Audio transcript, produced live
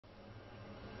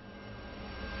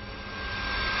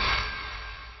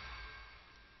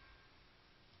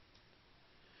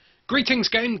Greetings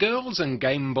Game Girls and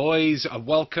Game Boys,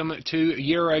 welcome to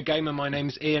Eurogamer. My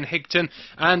name's Ian Higton,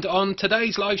 and on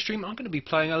today's live stream I'm going to be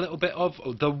playing a little bit of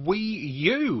the Wii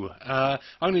U. I'm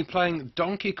going to be playing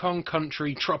Donkey Kong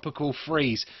Country Tropical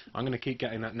Freeze. I'm going to keep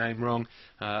getting that name wrong.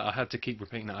 I had to keep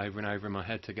repeating that over and over in my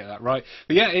head to get that right.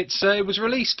 But yeah, it was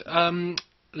released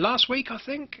last week, I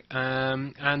think,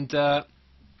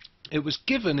 it was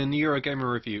given in the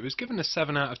Eurogamer review. It was given a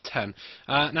 7 out of 10.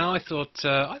 Now I thought,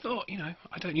 you know,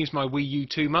 I don't use my Wii U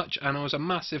too much, and I was a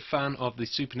massive fan of the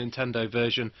Super Nintendo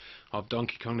version of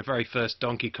Donkey Kong, the very first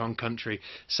Donkey Kong Country.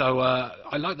 So I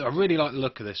really like the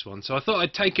look of this one. So I thought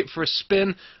I'd take it for a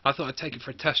spin. I thought I'd take it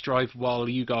for a test drive while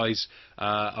you guys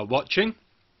are watching.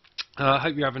 I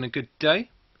hope you're having a good day.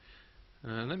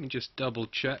 Let me just double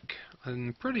check.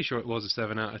 I'm pretty sure it was a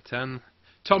 7 out of 10.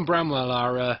 Tom Bramwell,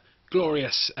 our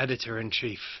glorious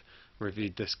editor-in-chief,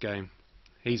 reviewed this game.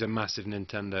 He's a massive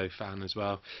Nintendo fan as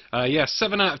well. Yeah,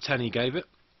 7 out of 10 he gave it.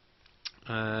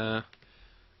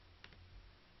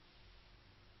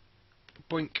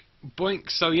 Boink, boink.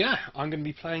 So yeah, I'm going to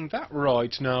be playing that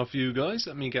right now for you guys.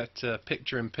 Let me get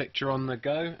picture-in-picture on the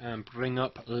go and bring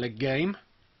up the game.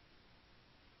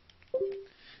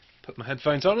 Put my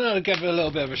headphones on and I'll give it a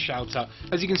little bit of a shout out.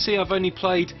 As you can see, I've only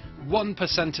played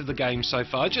 1% of the game so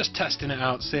far, just testing it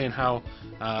out, seeing how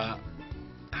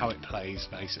it plays,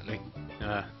 basically.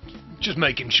 Just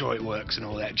making sure it works and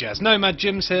all that jazz. Nomad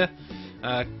Jim's here,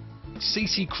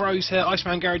 CC Crow's here,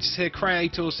 Iceman Garage is here,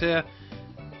 Creator's here,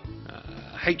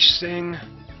 H Sing,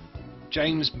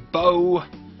 James Bow,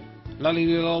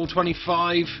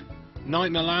 Lullylol25,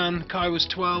 Night Milan, Kai was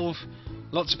 12.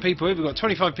 Lots of people here. We've got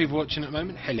 25 people watching at the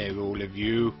moment. Hello, all of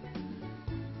you.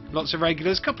 Lots of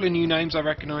regulars. A couple of new names I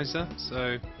recognise there.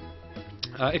 So,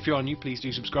 if you are new, please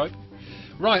do subscribe.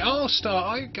 Right, I'll start.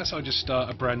 I guess I'll just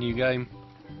start a brand new game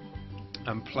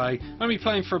and play. I'll be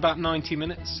playing for about 90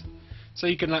 minutes. So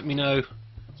you can let me know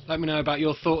about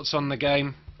your thoughts on the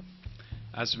game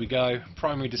as we go.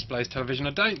 Primary displays television.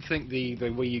 I don't think the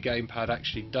Wii U gamepad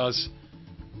actually does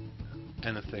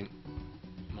anything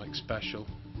like special.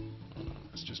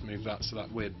 Let's just move that so that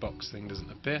weird box thing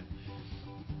doesn't appear.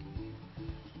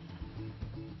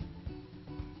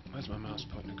 Where's my mouse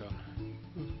pointer gone?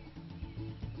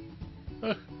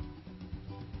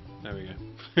 There we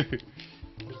go.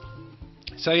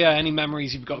 So yeah, any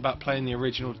memories you've got about playing the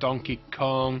original Donkey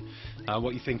Kong?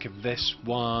 What you think of this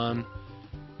one?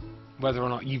 Whether or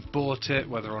not you've bought it?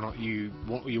 Whether or not you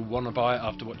want to buy it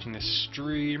after watching this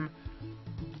stream?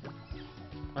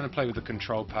 I'm going to play with the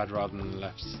control pad rather than the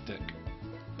left stick.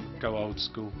 Go old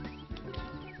school.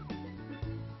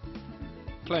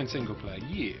 Playing single player,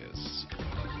 yes.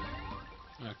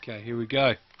 Okay, here we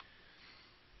go.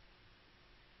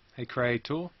 Hey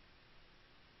Creator.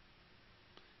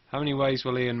 How many ways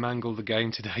will Ian mangle the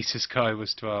game today? Says Kai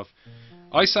was 12.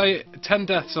 I say 10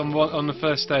 deaths on the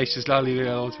first stage, says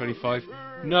Lullylol25.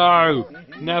 No!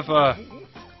 Never!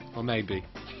 Or maybe.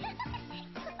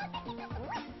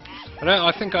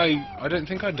 I don't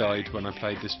think I died when I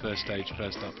played this first stage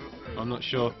first up. I'm not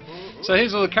sure. So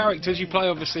here's all the characters you play.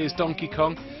 Obviously as Donkey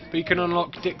Kong, but you can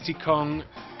unlock Dixie Kong,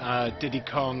 Diddy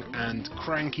Kong, and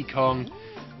Cranky Kong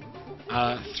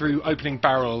through opening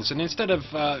barrels. And instead of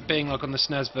being like on the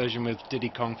SNES version with Diddy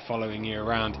Kong following you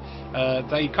around,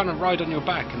 they kind of ride on your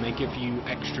back and they give you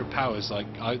extra powers. Like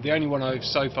the only one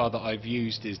so far that I've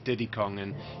used is Diddy Kong,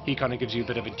 and he kind of gives you a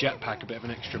bit of a jetpack, a bit of an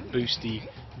extra boosty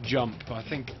jump. I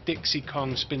think Dixie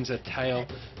Kong spins her tail,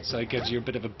 so it gives you a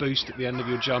bit of a boost at the end of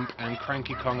your jump, and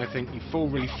Cranky Kong, I think you fall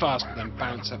really fast but then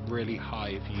bounce up really high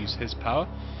if you use his power.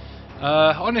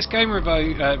 Honest Game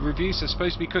Reviews are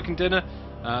supposed to be cooking dinner,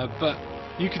 but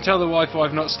you can tell the wife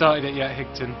I've not started it yet,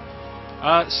 Higton.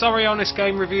 Sorry, Honest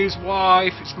Game Reviews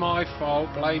wife, it's my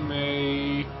fault, blame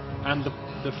me. And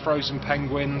the frozen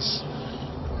penguins.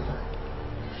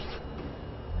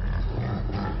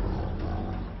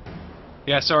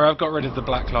 Yeah, sorry, I've got rid of the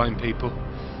black line, people.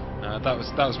 That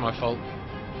was my fault.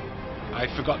 I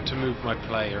forgot to move my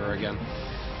player again.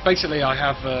 Basically, I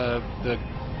have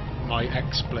my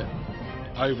XSplit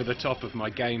over the top of my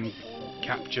game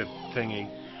capture thingy,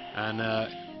 and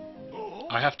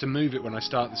I have to move it when I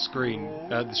start the stream,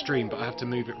 but I have to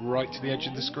move it right to the edge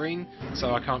of the screen,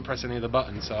 so I can't press any of the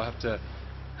buttons. So I have to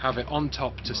have it on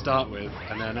top to start with,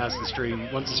 and then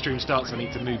once the stream starts, I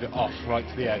need to move it off right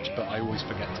to the edge, but I always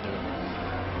forget to do it.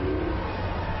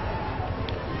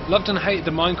 Loved and hated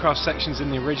the Minecraft sections in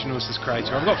the originals, as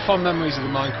Creator. I've got fond memories of the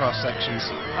Minecraft sections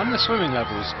and the swimming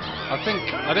levels. I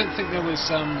don't think there was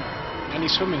any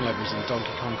swimming levels in Donkey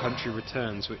Kong Country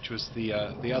Returns, which was the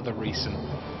other recent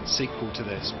sequel to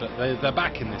this, but they're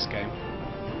back in this game.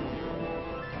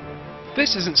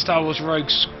 This isn't Star Wars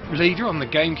Rogue's Leader on the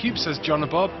GameCube, says John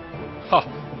Bob.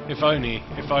 Ha! If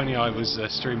only I was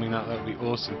streaming that, that would be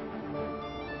awesome.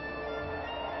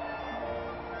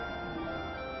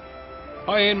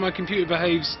 Hi Ian, my computer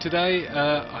behaves today.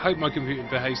 I hope my computer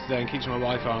behaves today and keeps my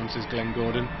Wi-Fi on, says Glenn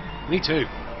Gordon. Me too.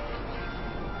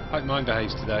 Hope mine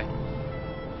behaves today.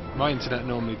 My internet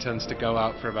normally tends to go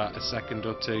out for about a second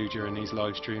or two during these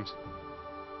live streams.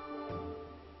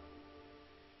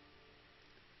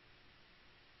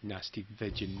 Nasty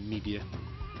Virgin Media.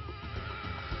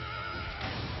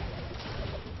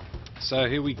 So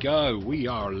here we go, we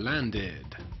are landed.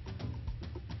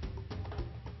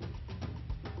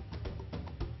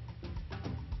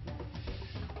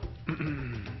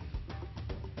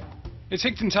 It's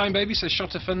Hickton time, baby, says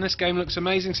Shotterfun. This game looks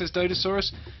amazing, says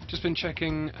Dodosaurus. Just been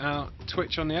checking out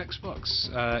Twitch on the Xbox,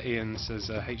 Ian says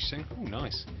HC. Oh,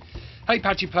 nice. Hey,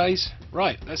 Patchy Plays.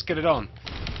 Right, let's get it on.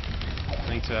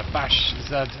 I need to bash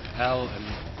ZL and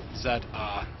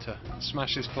ZR to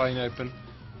smash this plane open.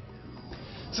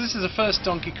 So this is the first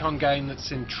Donkey Kong game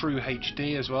that's in true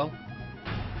HD as well.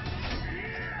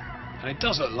 And it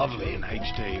does look lovely in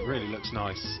HD, it really looks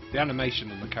nice. The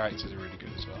animation and the characters are really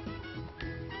good as well.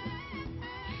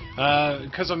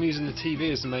 Because I'm using the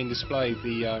TV as the main display,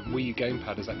 the Wii U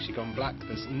gamepad has actually gone black.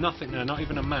 There's nothing there, not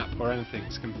even a map or anything.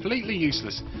 It's completely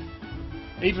useless.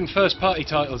 Even first-party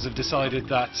titles have decided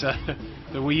that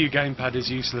the Wii U gamepad is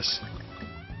useless.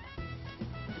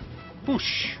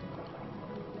 Whoosh!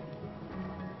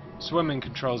 Swimming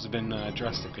controls have been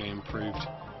drastically improved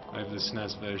over the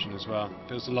SNES version as well.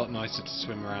 Feels a lot nicer to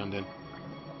swim around in.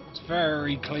 It's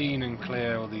very clean and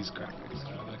clear, all these graphics.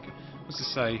 I like it. What's to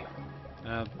say?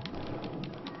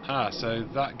 So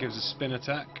that gives a spin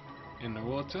attack in the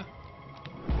water.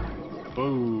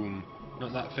 Boom!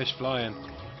 Not that fish flying.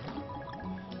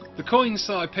 The coins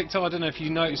that I picked up, I don't know if you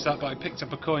noticed that, but I picked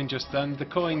up a coin just then. The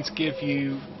coins give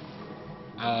you...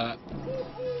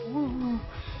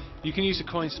 you can use the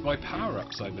coins to buy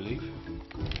power-ups, I believe.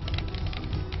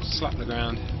 Slap the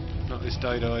ground. Knock this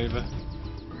dodo over.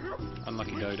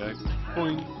 Unlucky dodo.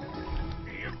 Boing!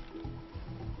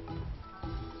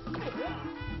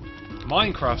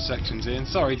 Minecraft sections, Ian.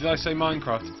 Sorry, did I say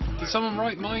Minecraft? Did someone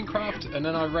write Minecraft and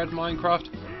then I read Minecraft?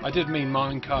 I did mean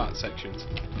minecart sections.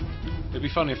 It'd be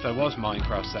funny if there was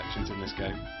Minecraft sections in this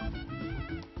game.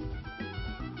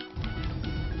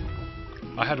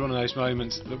 I had one of those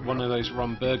moments, one of those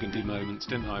Ron Burgundy moments,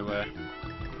 didn't I, where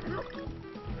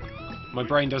my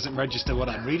brain doesn't register what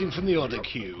I'm reading from the order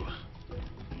queue.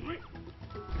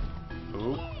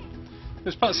 Ooh.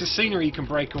 There's parts of the scenery you can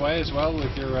break away as well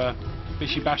with your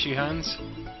fishy-bashy hands.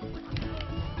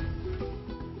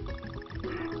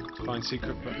 Find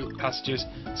secret passages.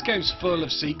 This game's full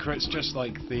of secrets, just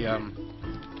like the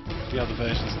other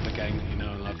versions of the game that you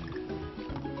know and love.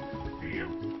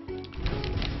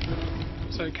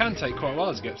 So it can take quite a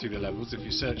while to get through the levels if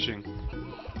you're searching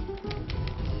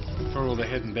for all the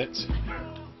hidden bits.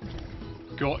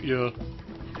 Got you.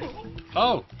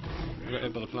 Oh! I got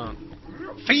hit by the plant.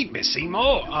 Feed me,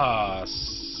 Seymour! Ah,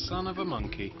 son of a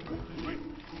monkey.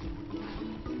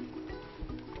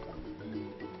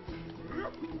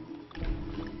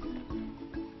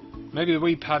 Maybe the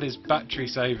Wii Pad is battery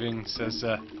saving, says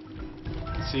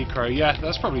Seacrow. Yeah,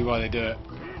 that's probably why they do it.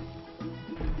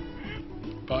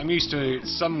 But I'm used to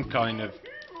some kind of...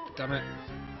 Damn it.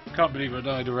 Can't believe I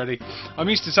died already. I'm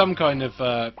used to some kind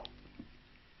of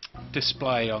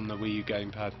display on the Wii U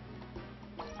gamepad.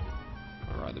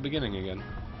 Right at the beginning again.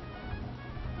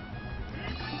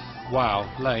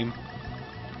 Wow, lame.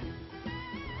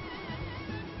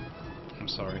 I'm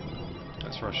sorry.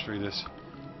 Let's rush through this.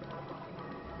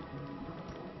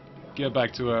 Get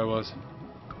back to where I was.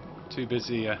 Too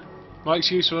busy. My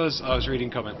excuse was I was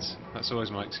reading comments. That's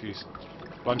always my excuse.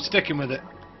 But I'm sticking with it.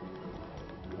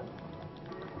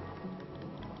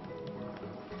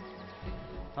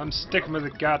 I'm sticking with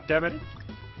it, goddammit.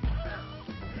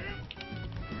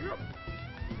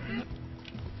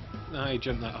 No, you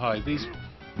jump that high. These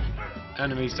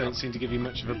enemies don't seem to give you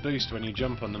much of a boost when you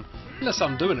jump on them. Unless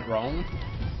I'm doing it wrong.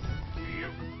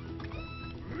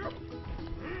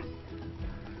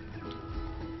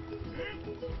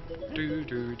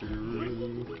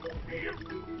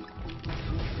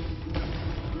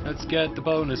 Let's get the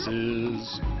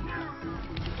bonuses.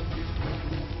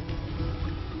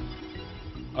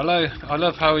 I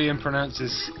love how Ian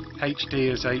pronounces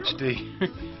HD as HD.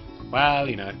 Well,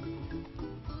 you know.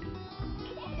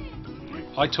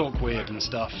 I talk weird and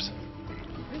stuff.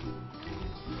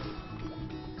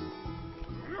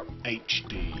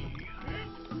 HD.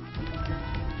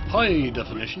 High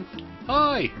definition.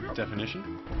 High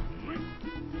definition.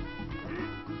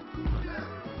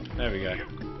 There we go.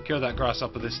 Kill that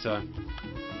grasshopper this time.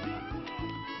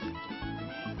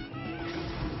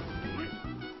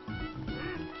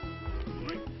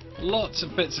 Lots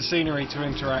of bits of scenery to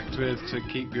interact with to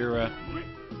keep your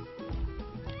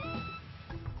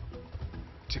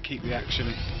the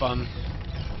action fun.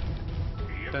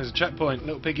 There's a checkpoint,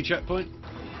 little piggy checkpoint.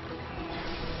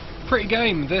 Pretty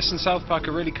game. This and South Park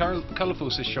are really colourful,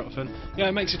 says Shotfin. Yeah,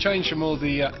 it makes a change from all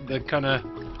the kind of,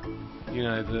 you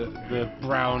know, the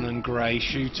brown and grey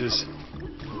shooters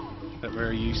that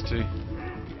we're used to.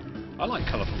 I like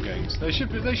colourful games. They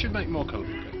should make more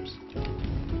colourful games.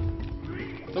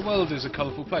 The world is a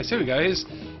colourful place. Here we go. Here's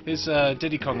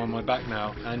Diddy Kong on my back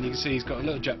now, and you can see he's got a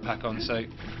little jetpack on, so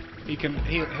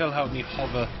he'll help me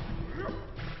hover.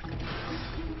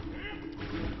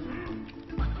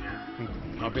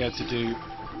 I'll be able to do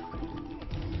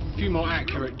a few more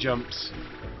accurate jumps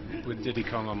with Diddy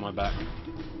Kong on my back.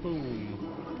 Boom.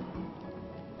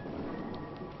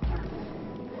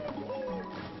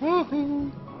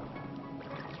 Woohoo!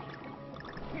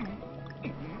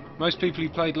 Most people who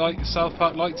played South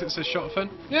Park liked it, says Shotfin.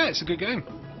 Yeah, it's a good game.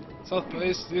 South Park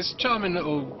is charming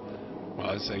little. Well,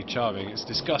 I'd say charming. It's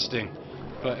disgusting,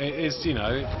 but it is. You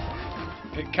know,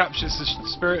 it captures the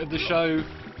spirit of the show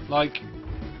like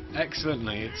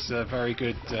excellently. It's a very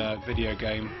good video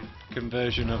game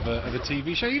conversion of a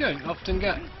TV show. You don't often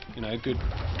get, you know, good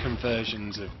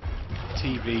conversions of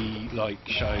TV-like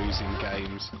shows in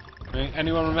games.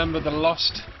 Anyone remember the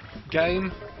Lost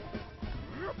game?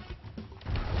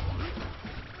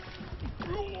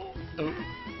 Oh.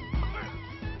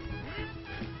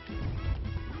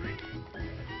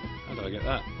 How do I get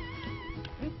that?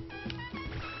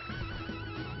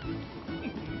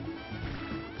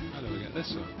 How do I get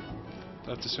this one? Do I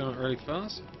have to swim it really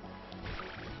fast?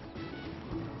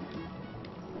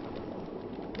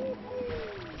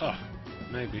 Oh,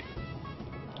 maybe.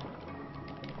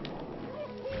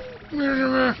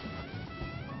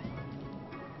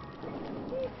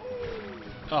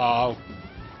 Oh.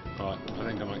 Right, I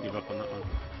think I might give up on that one.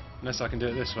 Unless I can do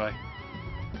it this way.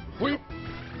 Whoop!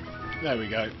 There we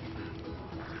go.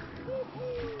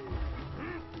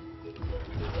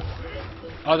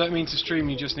 I don't mean to stream,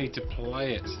 you just need to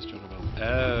play it, says Jonathan.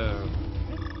 Oh.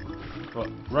 What?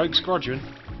 Rogue Squadron?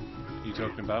 Are you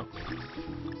talking about?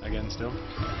 Again, still.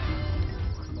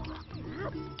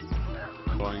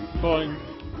 Boing, boing.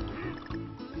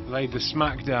 Laid the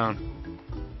smack down.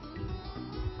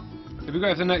 It'd be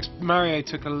great if the next Mario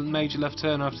took a major left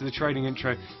turn after the training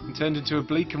intro and turned into a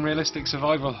bleak and realistic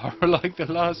survival horror like The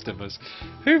Last of Us.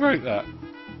 Who wrote that?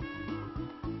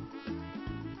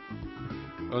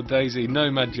 Oh, Daisy.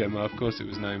 Nomad Jim. Oh, of course it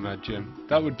was Nomad Jim.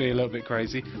 That would be a little bit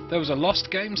crazy. There was a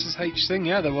Lost game, says H Thing.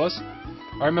 Yeah, there was.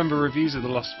 I remember reviews of the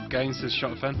Lost game, says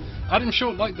Shotfan. Adam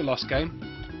Short liked the Lost game.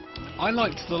 I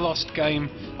liked the Lost game.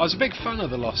 I was a big fan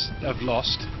of Lost.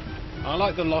 I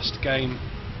liked the Lost game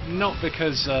not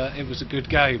because it was a good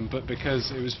game, but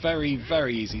because it was very,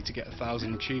 very easy to get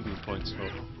 1,000 achievement points for.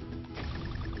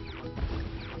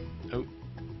 Oh,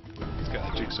 let's get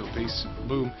that jigsaw piece.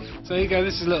 Boom. So there you go.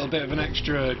 This is a little bit of an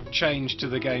extra change to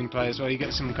the gameplay as well. You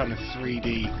get some kind of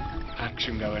 3D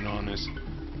action going on as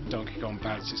Donkey Kong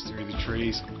bounces through the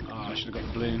trees. Ah, I should have got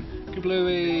the balloon.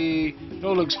 Kablooey! It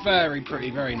all looks very pretty,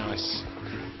 very nice.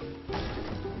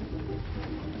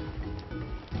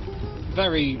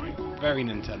 Very, very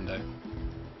Nintendo.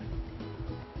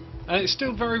 And it's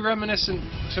still very reminiscent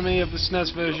to me of the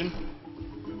SNES version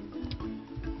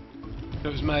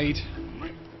that was made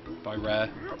by Rare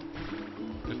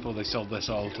before they sold their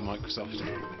soul to Microsoft.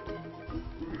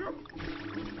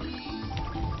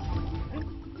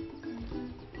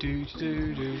 Do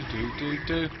do do do do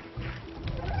do.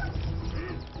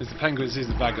 There's the penguins, these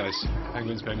are the bad guys.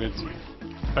 Penguins, penguins.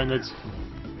 Penguins.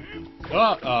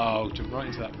 Oh, oh, jump right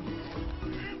into that.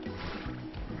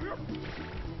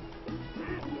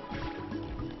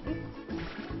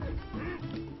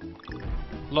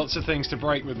 Lots of things to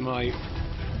break with my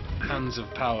hands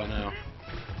of power now.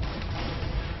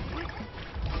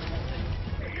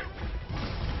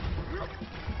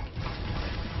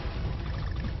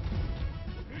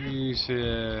 Who's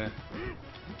here?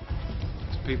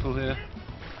 There's people here.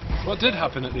 What did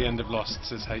happen at the end of Lost,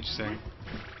 says H. Singh.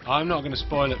 I'm not going to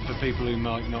spoil it for people who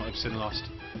might not have seen Lost.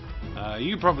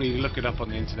 You can probably look it up on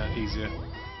the internet easier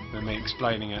than me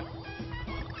explaining it.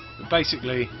 But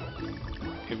basically,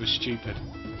 it was stupid.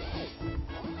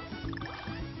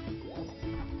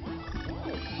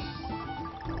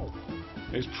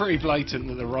 It was pretty blatant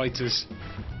that the writers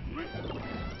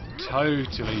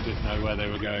totally didn't know where they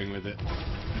were going with it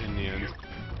in the end.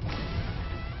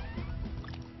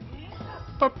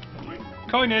 Boop.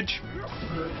 Coinage!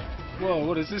 Whoa,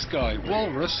 what is this guy?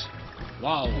 Walrus?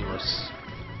 Walrus.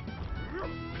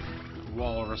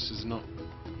 Walrus is not...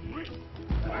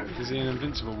 Is he an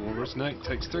invincible walrus? No, it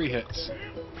takes 3 hits.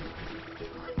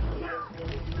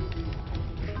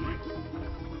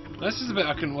 This is a bit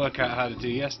I couldn't work out how to do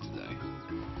yesterday.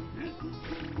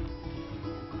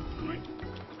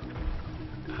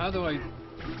 How do I...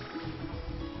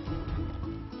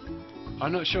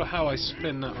 I'm not sure how I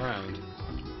spin that round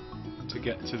to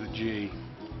get to the G.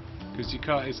 Because you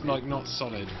can't, it's like not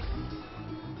solid.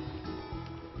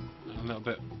 I'm a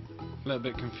little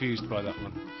bit confused by that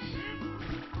one.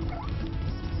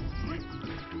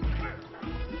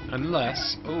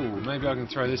 Unless, oh, maybe I can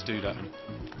throw this dude at him.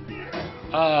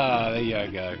 Ah, there you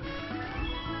go.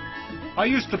 I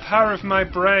used the power of my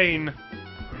brain.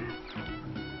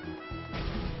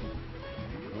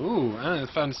 Ooh, and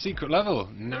I found a secret level.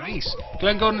 Nice.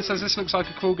 Glenn Gordon says this looks like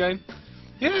a cool game.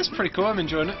 Yeah, it's pretty cool. I'm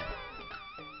enjoying it.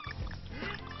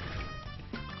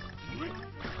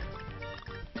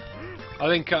 I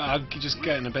think I'm just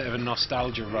getting a bit of a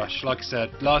nostalgia rush. Like I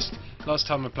said, last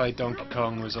time I played Donkey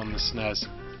Kong was on the SNES,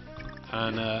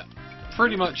 and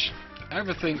pretty much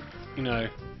everything, you know,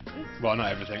 well,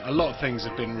 not everything, a lot of things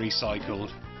have been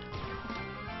recycled.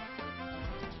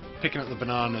 Picking up the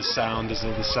bananas sound is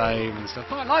all the same and stuff.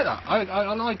 I like that.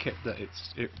 I like it that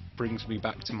it brings me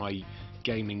back to my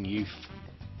gaming youth.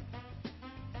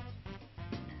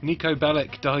 Nico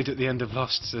Bellic died at the end of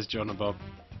Lost, says John and Bob.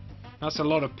 That's a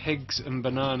lot of pigs and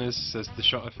bananas, says the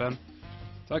Shot FM.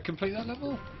 Did I complete that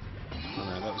level? Oh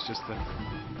no, that was just the...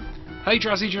 Hey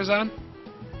Drazzy Drazan!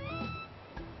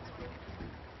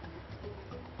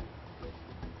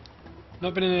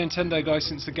 Not been a Nintendo guy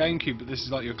since the GameCube, but this is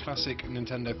like your classic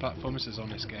Nintendo platformer, says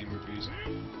Honest Game Reviews.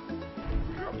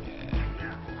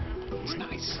 Yeah. It's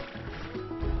nice.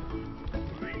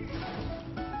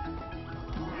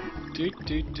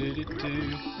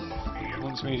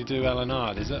 Wants me to do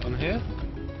LNR, is it on here?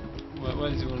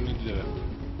 Where does it want me to do it?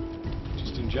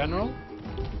 Just in general?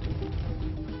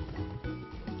 I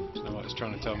don't know what it's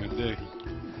trying to tell me to do.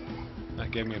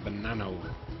 That gave me a banana.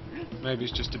 Maybe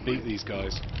it's just to beat these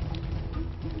guys.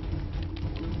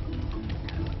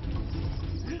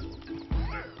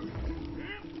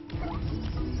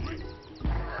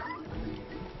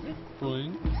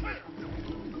 Boing.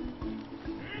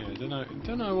 Yeah,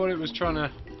 don't know what it was trying to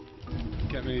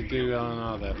get me to do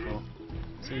LNR there for.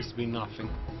 Seems to be nothing.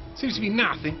 Seems to be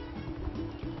nothing.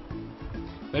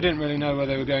 They didn't really know where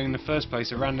they were going in the first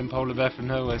place. A random polar bear from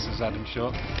nowhere, says Adam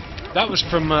Short. That was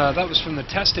from the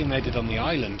testing they did on the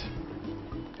island.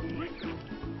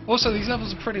 Also, these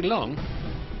levels are pretty long.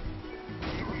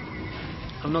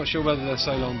 I'm not sure whether they're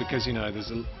so long because, you know,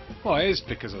 there's a... Well, it is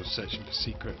because I was searching for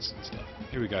secrets and stuff.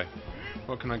 Here we go.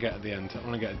 What can I get at the end? I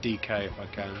want to get a DK if I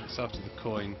can. It's after the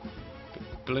coin.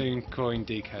 Balloon coin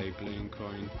DK. Balloon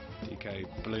coin DK.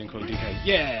 Balloon coin DK.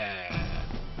 Yeah!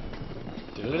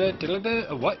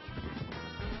 Oh, what?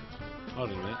 Hold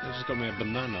on a minute. They just got me a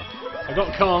banana. I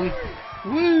got Kong.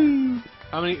 Woo!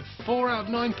 How many? 4 out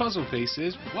of 9 puzzle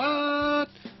pieces. What?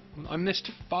 I missed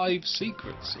 5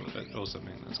 secrets or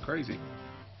something. That's crazy.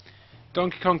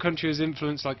 Donkey Kong Country has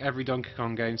influenced like every Donkey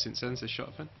Kong game since then, says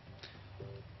Shotfin.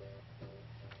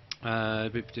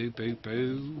 Boop doo boo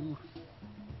boo.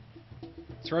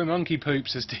 Throw monkey poop,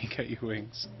 says DK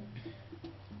Wings.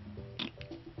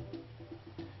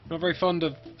 Not very fond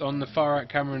of on the far out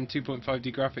camera and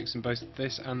 2.5D graphics in both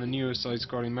this and the newer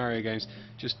side-scrolling Mario games.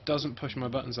 Just doesn't push my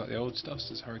buttons like the old stuff,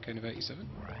 says Hurricane of 87.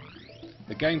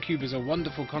 The GameCube is a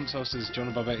wonderful console, says John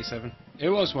Above 87. It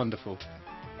was wonderful.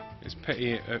 It's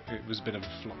pity it was a bit of a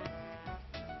flop.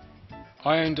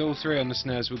 I owned all 3 on the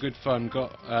SNES, were good fun.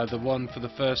 Got the one for the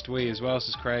first Wii as well,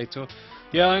 says Creator.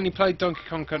 Yeah, I only played Donkey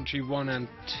Kong Country 1 and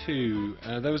 2.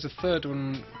 There was a third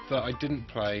one that I didn't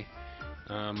play.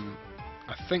 I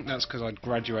think that's because I'd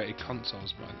graduated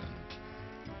consoles by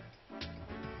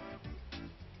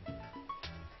then.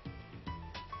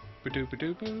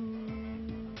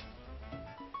 Ba-doo-ba-doo-boo.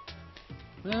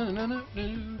 No, no, no,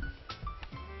 no.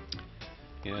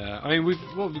 Yeah, I mean,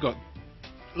 we've got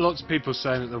lots of people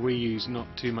saying that the Wii U's not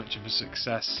too much of a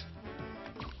success,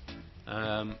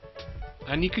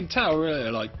 and you can tell really,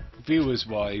 like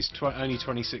viewers-wise, only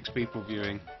 26 people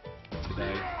viewing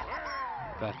today.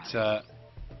 That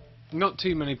not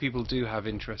too many people do have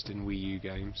interest in Wii U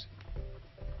games.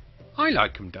 I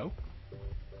like them though.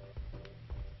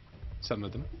 Some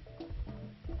of them.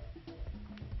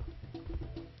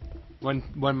 When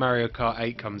Mario Kart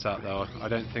 8 comes out, though, I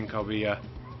don't think I'll be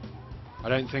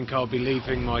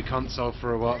leaving my console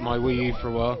for a while, my Wii U for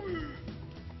a while.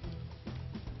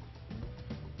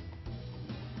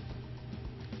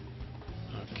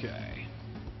 Okay.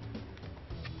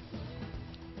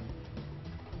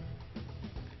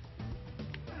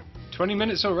 20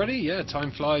 minutes already? Yeah, time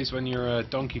flies when you're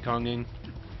Donkey Konging.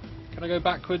 Can I go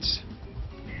backwards?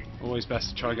 Always best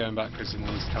to try going backwards in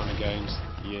these kind of games.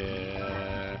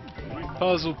 Yeah.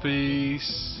 Puzzle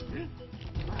piece.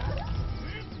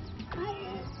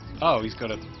 Oh, he's got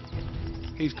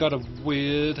a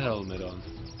weird helmet on.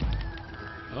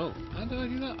 Oh, how did I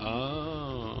do that?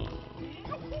 Oh.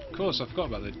 Of course, I forgot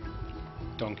about the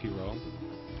donkey roll.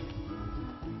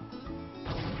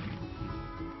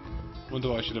 Wonder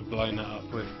what I should have blown that up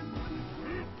with.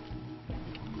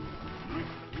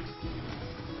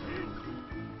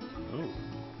 Oh.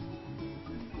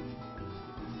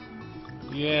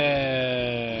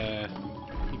 Yeah.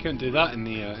 You couldn't do that in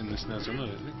the SNES one, I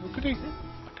don't think. Or could he?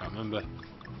 I can't remember.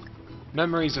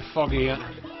 Memories are foggy at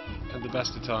the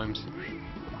best of times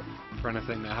for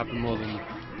anything that happened more than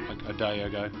like a day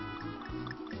ago.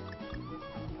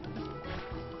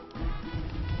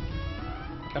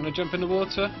 Can I jump in the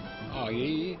water? Oh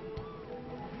yeah.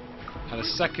 Had a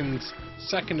second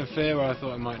of fear where I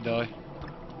thought I might die.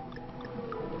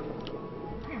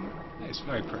 It's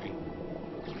very pretty.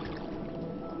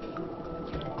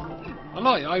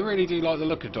 I really do like the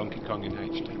look of Donkey Kong in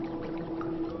HD.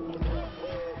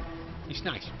 It's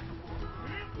nice.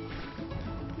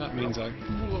 That means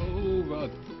whoa,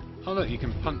 God. Oh look, you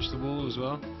can punch the wall as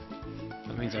well.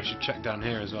 That means I should check down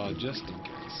here as well, just in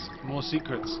case. More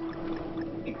secrets.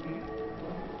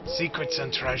 Secrets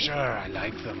and treasure, I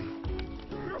like them.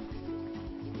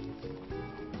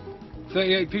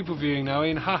 38 people viewing now.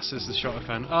 Ian Haas is the Shotter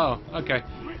fan. Oh, okay.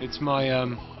 It's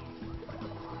my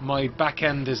my back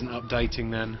end isn't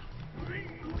updating then,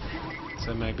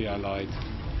 so maybe I lied.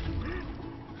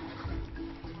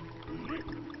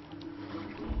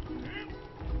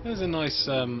 There's a nice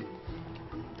oh,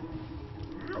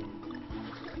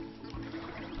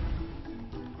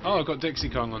 I've got Dixie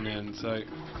Kong on the end, so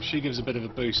she gives a bit of a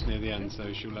boost near the end,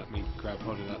 so she'll let me grab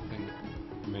hold of that thing,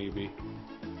 maybe.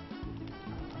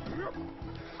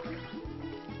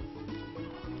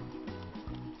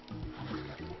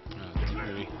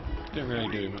 Didn't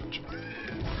really do much.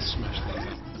 Let's smash these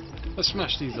up. Let's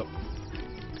smash these up.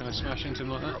 Can I smash into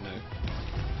them like that? No.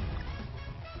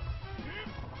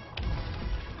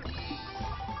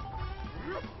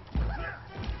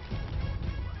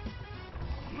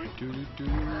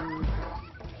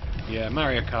 Yeah,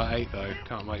 Mario Kart 8 though.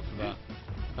 Can't wait for that.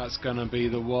 That's gonna be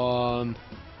the one.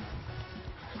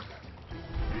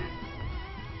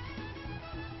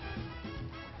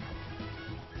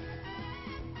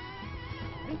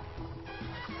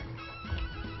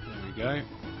 Go.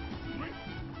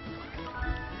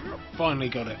 Finally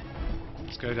got it.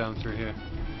 Let's go down through here.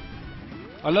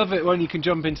 I love it when you can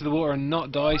jump into the water and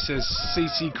not die, says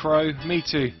CC Crow. Me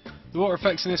too. The water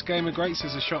effects in this game are great,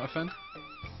 says a Shotter fan.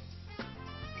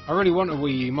 I really want a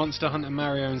Wii U. Monster Hunter,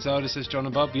 Mario and Zelda, says John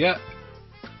and Bob. Yeah.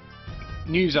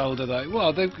 New Zelda though.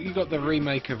 Well, you got the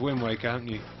remake of Wind Waker, haven't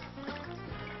you?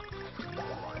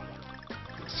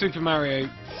 Super Mario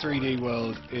 3D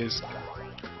World is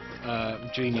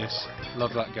genius.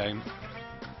 Love that game.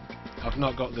 I've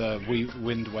not got the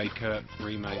Wind Waker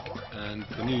remake, and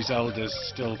the new Zelda's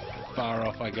still far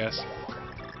off, I guess,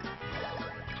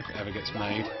 if it ever gets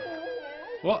made.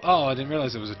 What? Oh, I didn't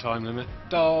realise there was a time limit.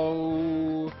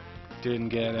 Oh, didn't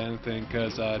get anything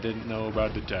because I didn't know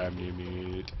about the time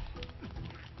limit.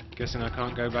 Guessing I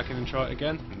can't go back in and try it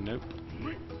again? Nope.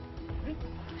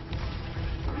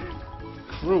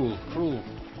 Cruel, cruel.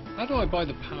 How do I buy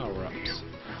the power-ups?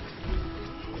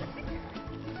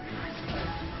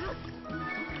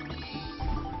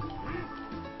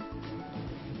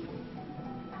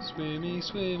 Swimmy,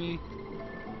 swimmy.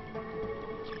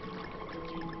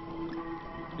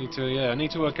 I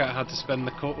need to work out how to spend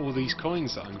all these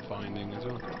coins that I'm finding as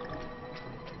well.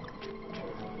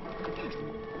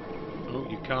 Oh,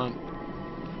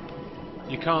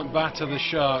 you can't batter the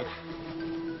shark.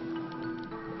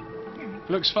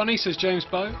 Looks funny, says James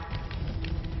Bow.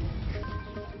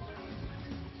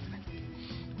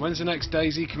 When's the next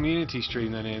DayZ community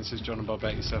stream then, Ian, says John and Bob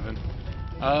 87.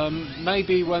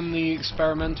 Maybe when the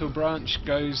experimental branch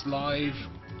goes live,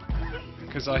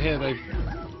 because I hear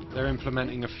they're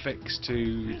implementing a fix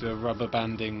to the rubber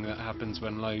banding that happens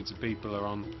when loads of people are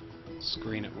on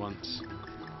screen at once.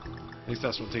 At least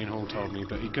that's what Dean Hall told me,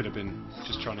 but he could have been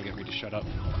just trying to get me to shut up.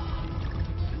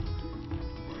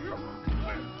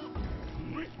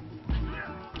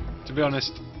 To be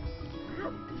honest,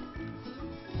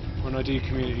 when I do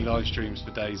community live streams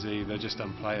for DayZ, they're just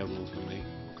unplayable for me.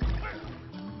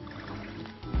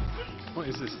 What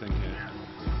is this thing here?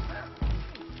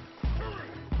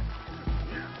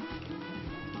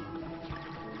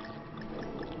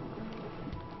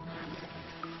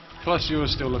 Plus you're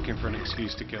still looking for an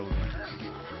excuse to kill me.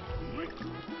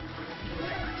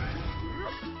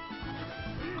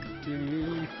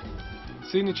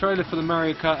 Seen the trailer for the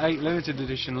Mario Kart 8 limited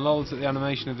edition, lols at the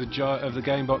animation of the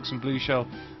game box and blue shell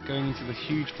going into the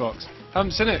huge box.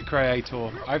 Haven't seen it,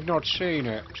 creator. I've not seen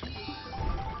it.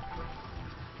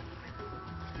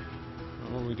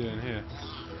 What are we doing here?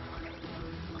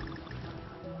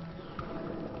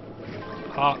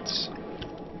 Hearts.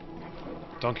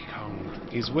 Donkey Kong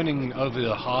is winning over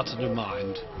the heart and the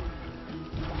mind.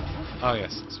 Oh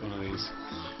yes, it's one of these.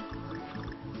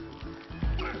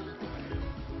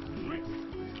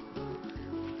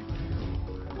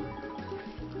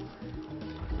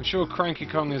 I'm sure Cranky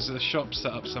Kong is a shop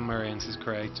set up somewhere in his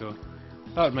creator.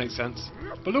 That would make sense.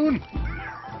 Balloon!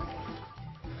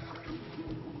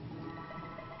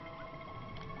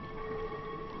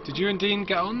 Did you and Dean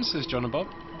get on, says John and Bob.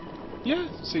 Yeah,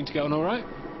 seemed to get on alright.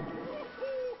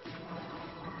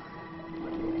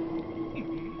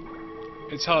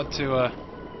 It's hard to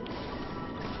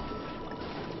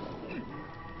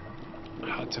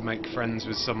make friends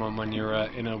with someone when you're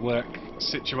in a work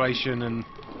situation, and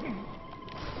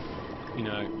you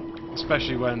know,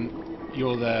 especially when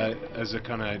you're there as a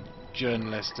kind of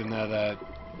journalist and they're there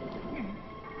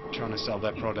trying to sell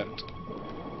their product.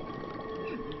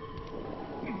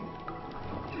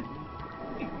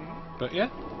 But yeah.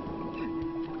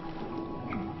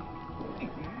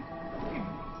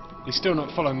 He's still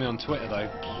not following me on Twitter though.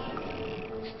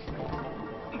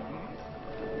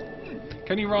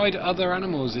 Can you ride other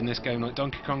animals in this game like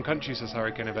Donkey Kong Country, says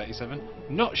Hurricane of 87?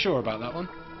 Not sure about that one.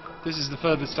 This is the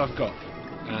furthest I've got.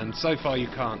 And so far you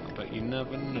can't, but you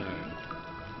never know.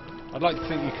 I'd like to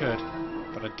think you could,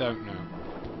 but I don't know.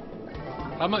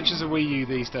 How much is a Wii U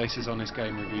these days, is Honest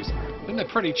Game Reviews? I think they're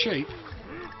pretty cheap.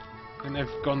 I think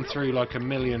they've gone through like 1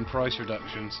 million price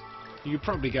reductions. You could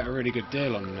probably get a really good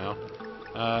deal on them now.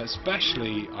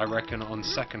 Especially, I reckon, on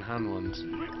second-hand ones.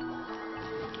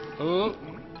 Oh,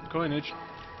 coinage.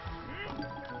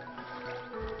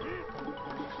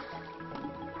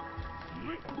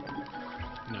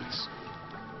 Nice.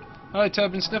 Hi,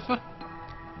 Turban Sniffer.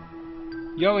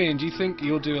 Yo, Ian, do you think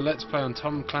you'll do a Let's Play on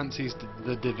Tom Clancy's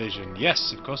The Division?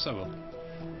 Yes, of course I will.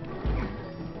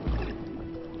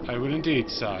 I will indeed,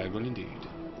 sir, I will indeed.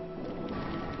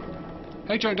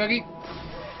 Hey, Drunk Dougie.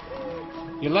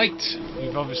 You're late.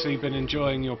 You've obviously been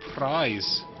enjoying your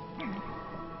prize.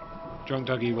 Drunk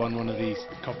Dougie won one of these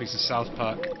copies of South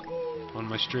Park on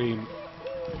my stream.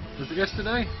 Was it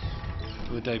yesterday?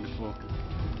 Or the day before?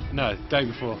 No, the day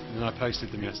before, and I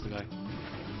posted them yesterday.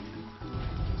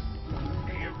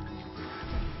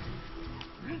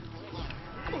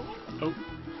 Oh.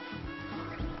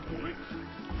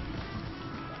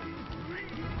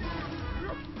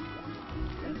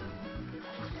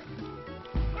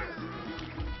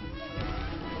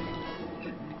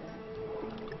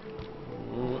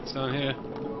 What's down here?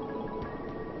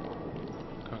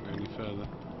 Can't go any further.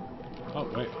 Oh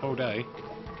wait, hold A.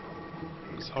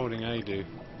 What's holding A do?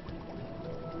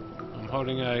 I'm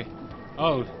holding A.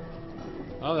 Oh!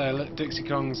 Oh there, look, Dixie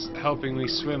Kong's helping me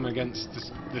swim against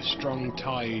the strong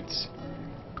tides.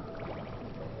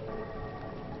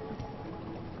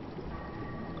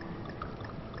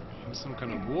 Some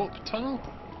kind of warp tunnel?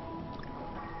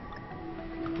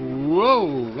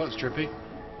 Whoa! That's trippy.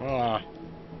 Ah.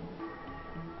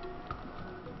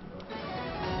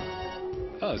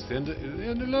 Oh, it's the end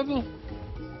of level?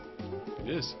 It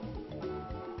is.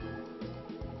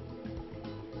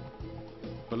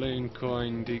 Balloon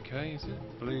coin DK, is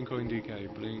it? Balloon coin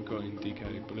DK, balloon coin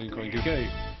DK, balloon coin DK.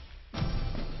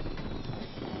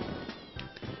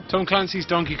 Tom Clancy's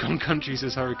Donkey Kong Country,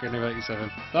 says Hurricane of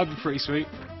 87. That'd be pretty sweet.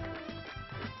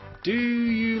 Do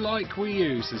you like Wii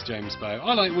U, says James Bow.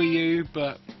 I like Wii U,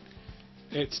 but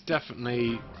it's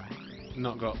definitely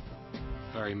not got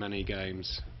very many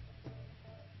games.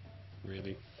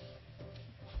 Really.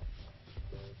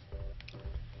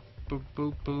 Boop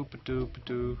boop boop doo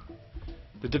doo.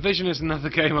 The Division is another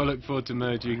game I look forward to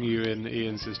merging you in,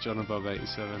 Ian, says John above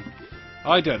 87.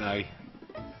 I don't know.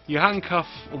 You handcuff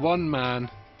one man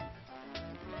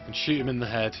and shoot him in the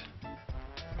head,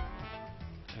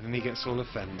 and then he gets all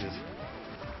offended.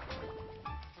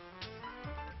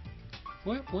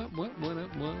 What?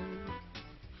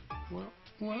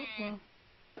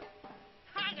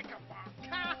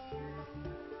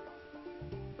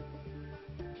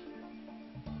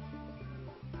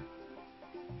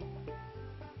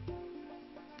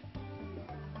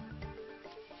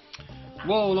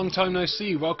 Whoa, long time no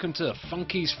see. Welcome to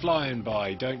Funky's Flying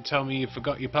By. Don't tell me you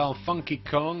forgot your pal Funky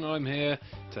Kong. I'm here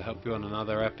to help you on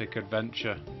another epic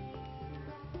adventure.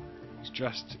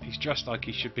 He's dressed like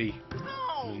he should be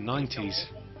in the 90s.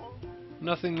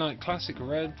 Nothing like classic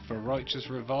red for righteous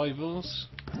revivals.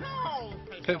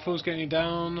 Pitfalls getting you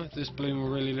down. This balloon will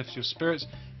really lift your spirits.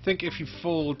 Think if you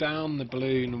fall down, the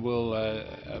balloon will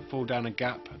fall down a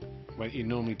gap where you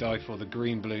normally die for. The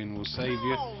green balloon will save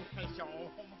you.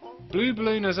 Blue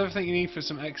balloon has everything you need for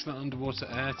some excellent underwater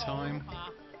airtime.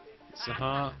 It's a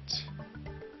heart.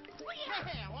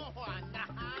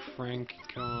 Cranky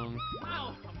Kong.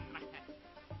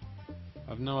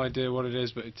 I've no idea what it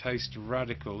is, but it tastes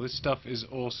radical. This stuff is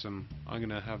awesome. I'm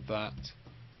gonna have that.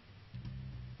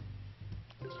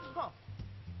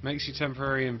 Makes you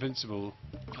temporarily invincible.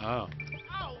 Oh.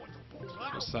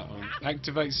 What's that one?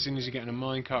 Activates as soon as you get in a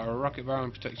minecart or a rocket barrel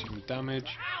and protects you from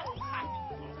damage.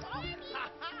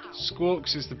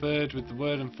 Squawks is the bird with the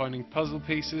word and finding puzzle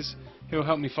pieces. He'll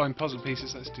help me find puzzle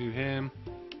pieces. Let's do him.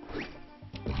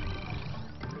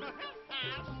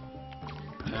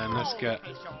 And let's get...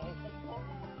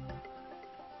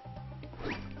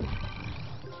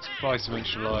 Supply some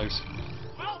extra lives.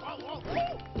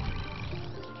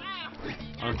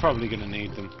 I'm probably going to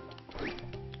need them.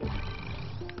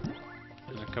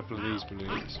 And a couple of these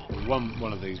balloons.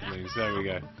 One of these balloons. There we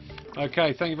go.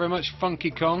 Okay, thank you very much,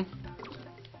 Funky Kong.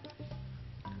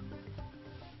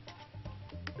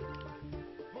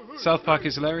 South Park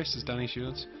is hilarious, says Danny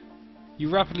Shields. You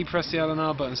rapidly press the L and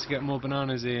R buttons to get more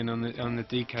bananas in on the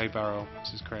DK barrel,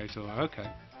 says Creator. Okay.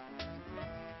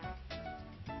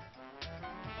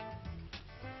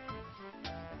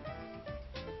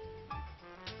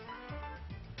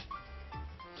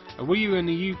 A Wii U in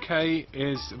the UK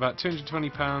is about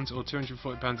 £220 or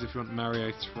 £240 if you want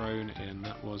Mario thrown in.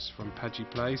 That was from Paggy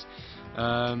Plays.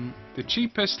 The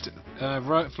cheapest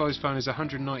Riot Flows phone is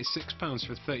 £196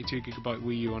 for a 32GB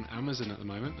Wii U on Amazon at the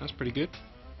moment. That's pretty good.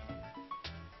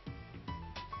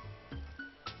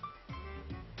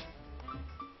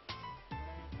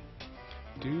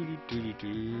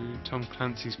 Tom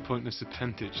Clancy's pointless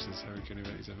appendage, says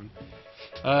Hurricane87.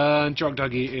 And Jock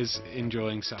Duggy is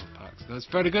enjoying South Park. So that's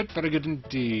very good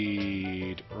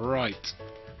indeed. Right.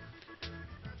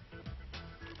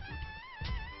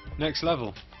 Next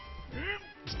level.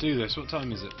 Let's do this. What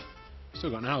time is it?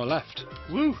 Still got an hour left.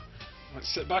 Woo!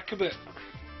 Let's sit back a bit.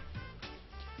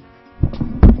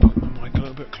 Put my mic a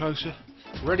little bit closer.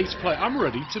 Ready to play. I'm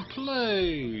ready to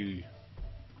play.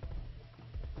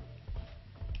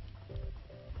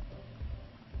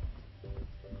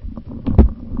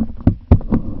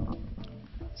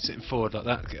 Sitting forward like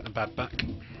that, getting a bad back.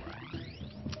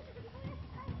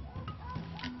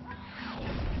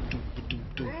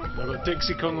 I've got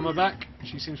Dixie Kong on my back.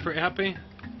 She seems pretty happy.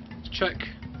 Let's check,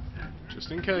 just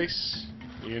in case.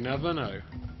 You never know.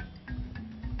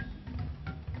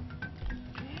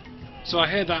 So I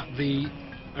hear that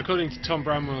according to Tom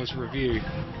Bramwell's review,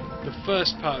 the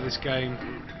first part of this game,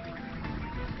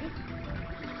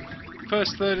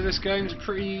 first third of this game is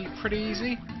pretty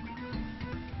easy.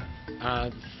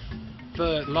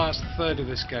 The last third of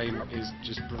this game is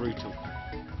just brutal.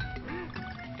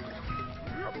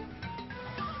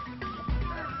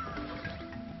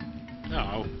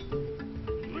 Oh.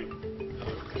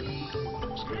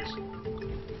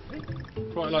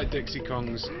 Quite like Dixie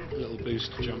Kong's little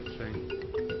boost jump thing.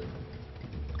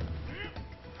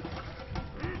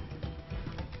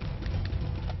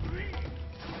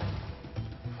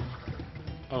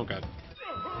 Oh god.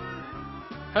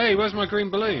 Hey, where's my green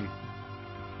balloon?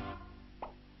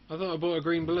 I thought I bought a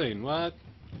green balloon. What?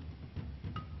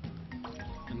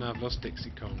 And now I've lost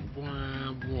Dixie Kong.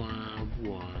 Wah, wah,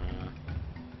 wah.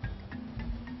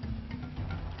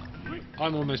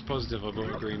 I'm almost positive I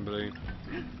bought a green balloon.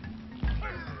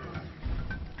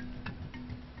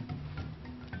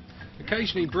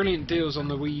 Occasionally brilliant deals on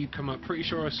the Wii U come up. Pretty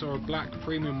sure I saw a black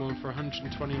premium one for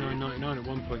 $129.99 at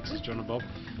one point, says John and Bob.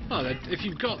 Oh, if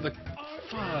you've got the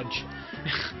fudge.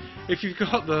 If you've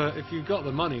got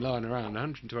the money lying around,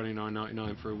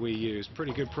 $129.99 for a Wii U is a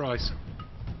pretty good price.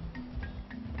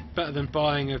 Better than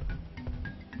buying a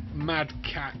Mad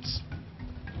Catz,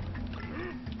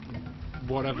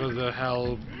 whatever the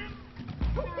hell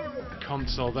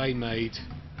console they made,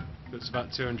 that's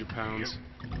about £200,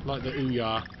 like the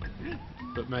Ouya,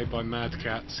 but made by Mad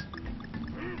Catz.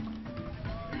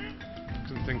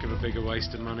 Couldn't think of a bigger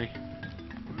waste of money.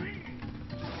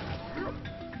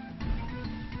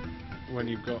 When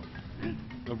you've got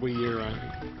a Wii U around.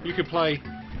 You could play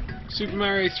Super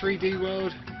Mario 3D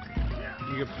World,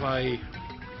 you could play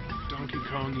Donkey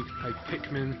Kong, you could play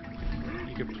Pikmin,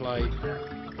 you could play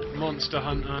Monster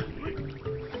Hunter.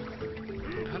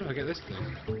 How do I get this thing?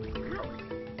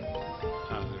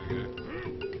 Ah, there we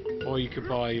go. Or you could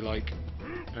buy like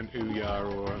an Ouya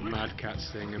or a Mad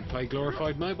Catz thing and play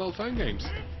glorified mobile phone games.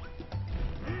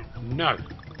 No.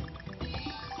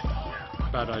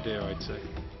 Bad idea, I'd say.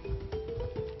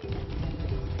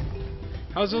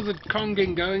 How's all the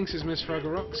Konging going, says Miss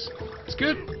Fraggle Rocks? It's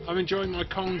good. I'm enjoying my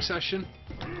Kong session.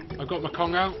 I've got my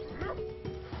Kong out.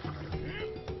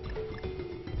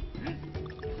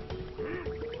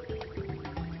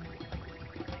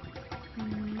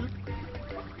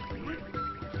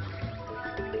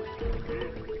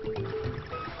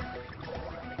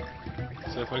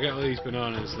 So if I get all these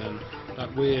bananas, then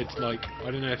that weird, like,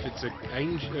 I don't know if it's a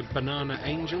banana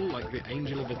angel, like the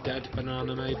angel of a dead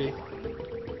banana, maybe.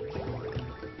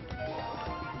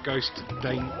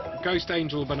 Ghost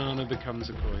angel banana becomes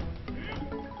a coin.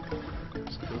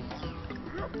 That's cool.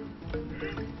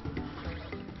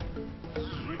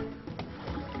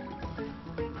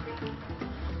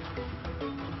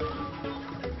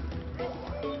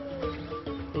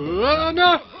 Oh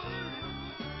no!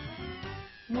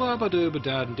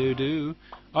 Wabba-dooba-dad-doo-doo.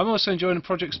 I'm also enjoying the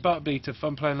Project Spark beta,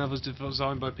 fun playing levels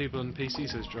designed by people on the PC,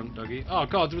 says Drunk Doggy. Oh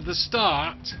god, with the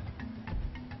start!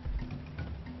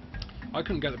 I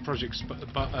couldn't get the Project Spark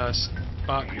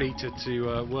beta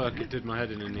to work, it did my head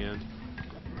in the end.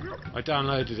 I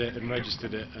downloaded it and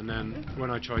registered it, and then when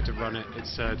I tried to run it, it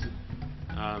said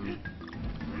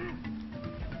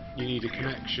you need a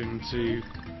connection to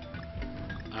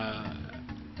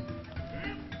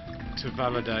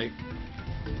validate.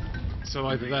 So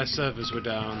either their servers were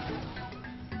down,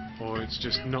 or it's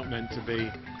just not meant to be,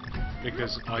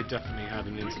 because I definitely had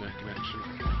an internet connection.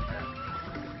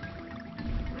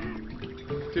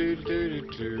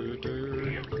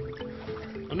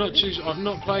 I've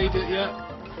not played it yet,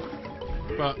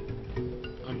 but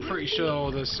I'm pretty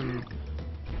sure there's some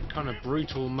kind of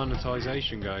brutal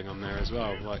monetization going on there as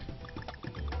well. Like,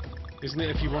 isn't it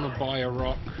if you want to buy a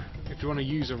rock, if you want to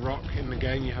use a rock in the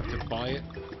game, you have to buy it?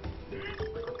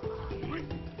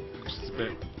 A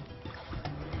bit.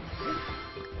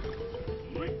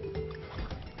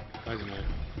 I don't know.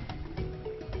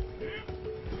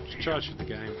 Just charge for the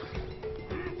game.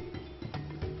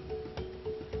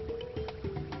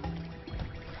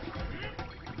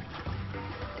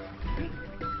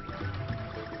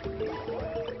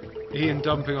 Ian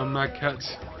dumping on Mad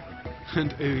Catz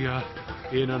and Ouya,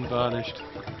 Ian unvarnished.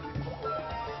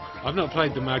 I've not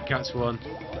played the Mad Catz one.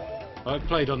 I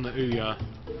played on the Ouya.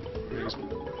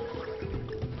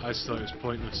 I just thought it was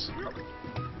pointless.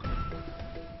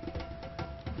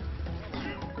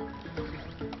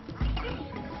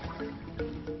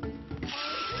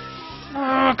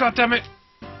 Oh, god damn it!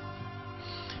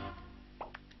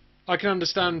 I can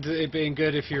understand it being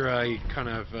good if you're a kind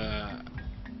of a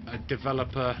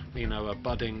developer, you know, a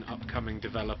budding, upcoming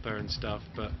developer and stuff,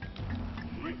 but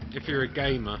if you're a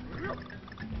gamer,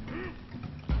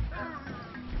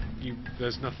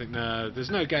 there's nothing there. There's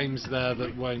no games there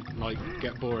that won't like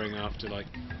get boring after like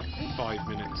 5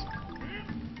 minutes.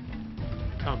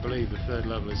 Can't believe the third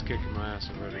level is kicking my ass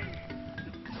already.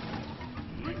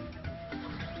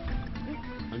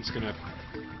 I'm just gonna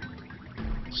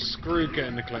screw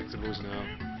getting the collectibles now.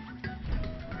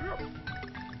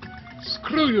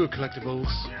 Screw you,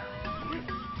 collectibles!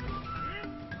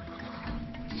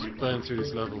 Just burn through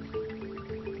this level.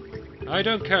 I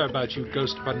don't care about you,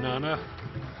 ghost banana.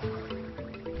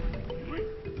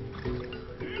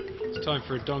 It's time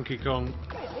for a Donkey Kong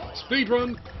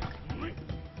speedrun!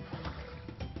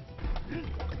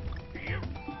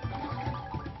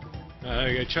 There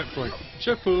you go, checkpoint.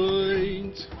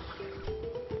 Checkpoint!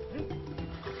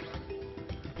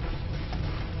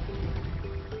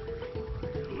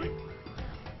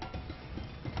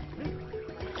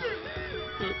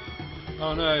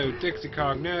 Oh no, Dixie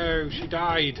Kong, no, she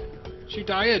died. She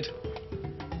died.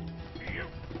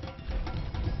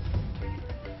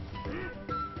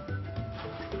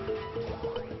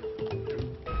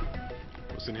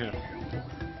 What's in here?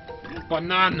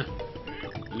 Banan!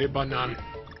 Le banan.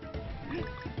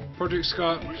 Project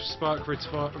Spark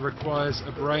requires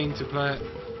a brain to play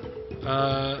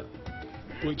it.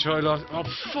 Which I lost. Oh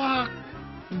fuck!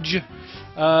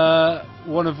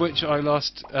 One of which I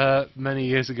lost many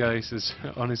years ago, says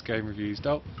on his game reviews.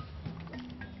 Oh.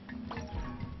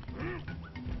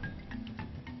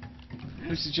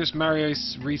 This is just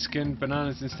Mario's reskinned,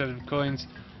 bananas instead of coins,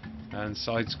 and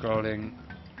side-scrolling.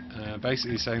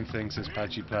 Basically the same thing, says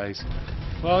Padgy Plays.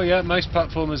 Well, yeah, most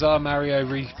platformers are Mario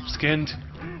reskinned,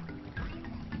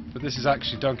 but this is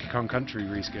actually Donkey Kong Country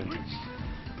reskinned.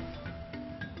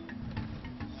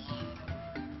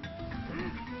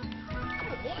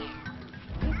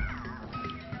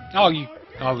 Oh,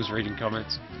 I was reading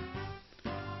comments.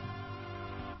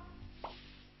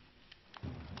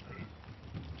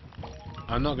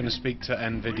 I'm not going to speak to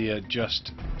Nvidia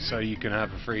just so you can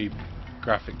have a free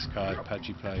graphics card,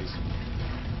 Patchy Plays.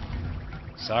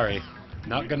 Sorry,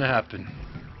 not going to happen.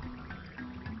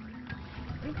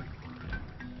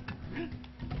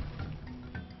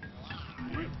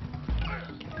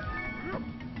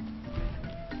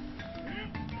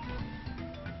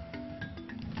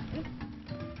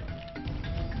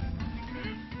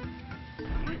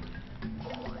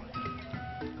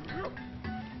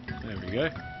 There we go.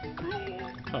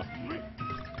 Oh,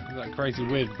 that crazy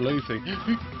weird blue thing.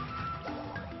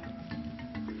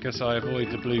 Guess I avoid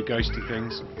the blue ghosty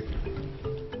things.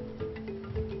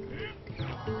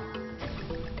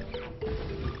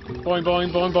 Boing,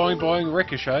 boing, boing, boing, boing,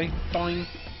 ricochet, boing.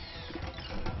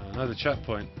 Another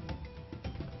checkpoint.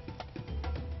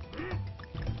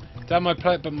 Damn,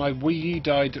 but my Wii U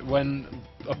died when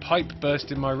a pipe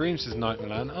burst in my room, says Night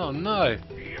Milan. Oh no,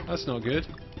 that's not good.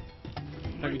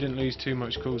 Hope you didn't lose too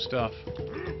much cool stuff.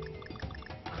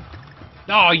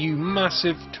 Oh, you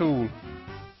massive tool.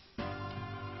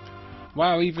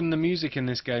 Wow, even the music in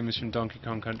this game is from Donkey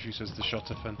Kong Country, says the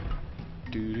Shotterfan.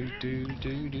 Do do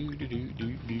do do do do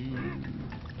do do.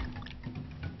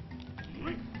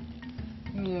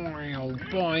 Boing,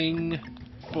 boing,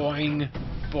 boing,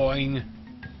 boing,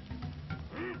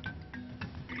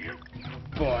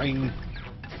 boing,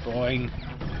 boing,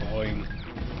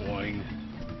 boing.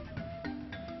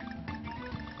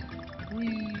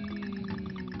 Whee!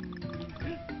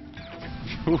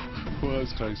 Well, that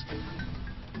was close.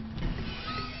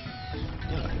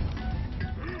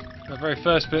 The very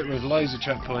first bit with loads of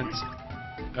checkpoints,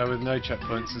 with no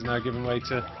checkpoints, is now giving way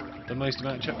to the most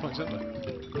amount of checkpoints ever.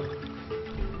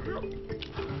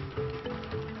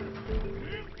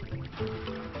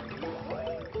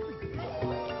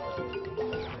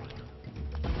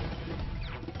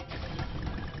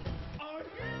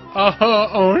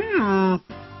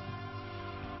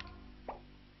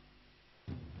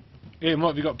 Ian, what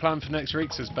have you got planned for next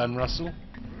week, says Ben Russell?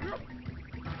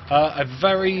 A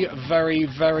very, very,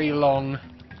 very long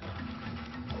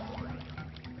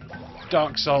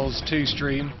Dark Souls 2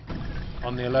 stream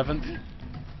on the 11th.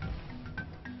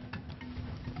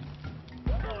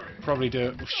 Probably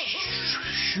do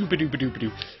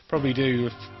Probably do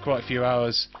quite a few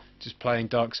hours just playing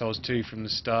Dark Souls 2 from the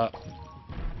start.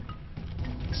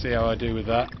 See how I do with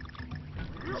that.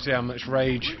 See how much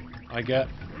rage I get.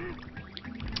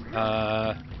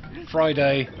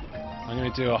 Friday, I'm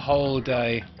going to do a whole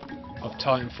day of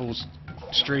Titanfall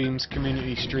streams,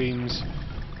 community streams,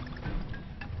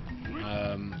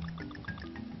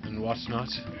 and whatnot.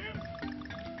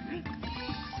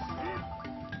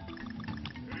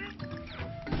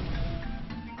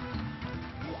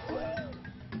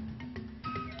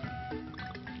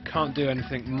 Can't do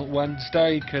anything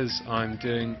Wednesday because I'm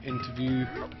doing interview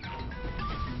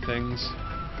things.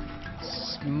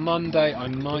 Monday I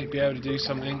might be able to do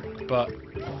something, but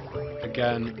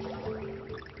again,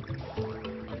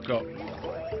 I've got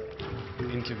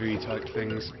interview type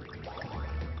things.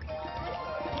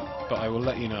 But I will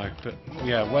let you know. But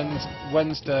yeah,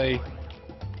 Wednesday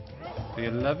the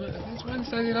 11th? Is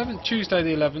Wednesday the 11th? Tuesday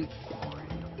the 11th.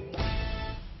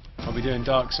 I'll be doing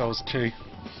Dark Souls 2.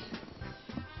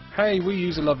 Hey, we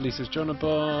use a lovely, says John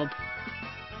Bob.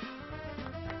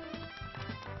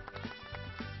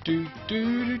 Do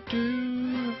do do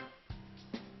do.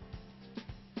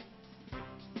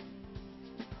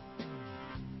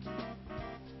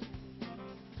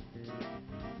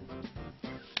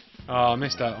 Oh, I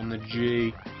missed out on the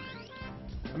G.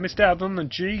 I missed out on the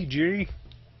G.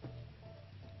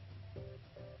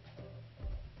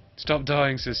 Stop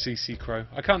dying, says CC Crow.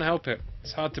 I can't help it.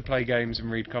 It's hard to play games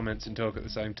and read comments and talk at the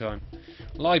same time.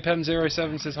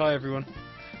 LiPem07 says hi everyone.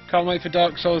 Can't wait for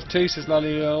Dark Souls 2, says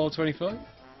Lally25.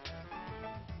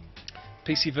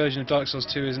 PC version of Dark Souls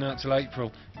 2 isn't out till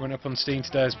April. Went up on Steam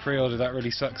today as pre-order. That really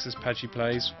sucks, as Patchy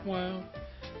Plays. Wow.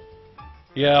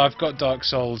 Yeah, I've got Dark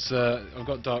Souls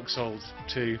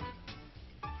 2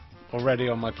 already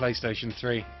on my PlayStation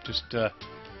 3. Just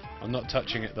I'm not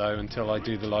touching it though until I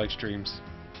do the live streams.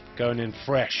 Going in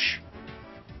fresh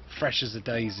as a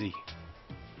daisy.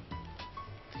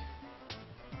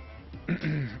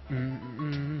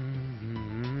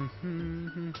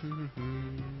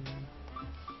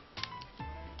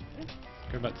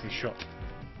 Go back to the shop.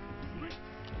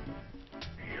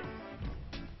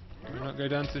 Can we not go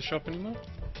down to the shop anymore?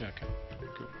 Yeah, okay.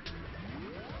 Cool.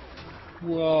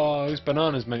 Whoa, those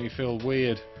bananas make me feel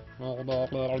weird. What was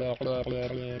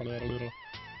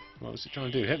it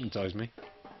trying to do? Hypnotise me?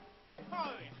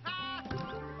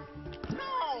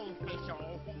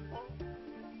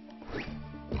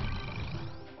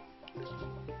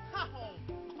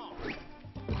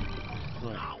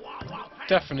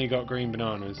 definitely got green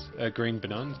bananas. Green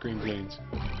bananas? Green balloons.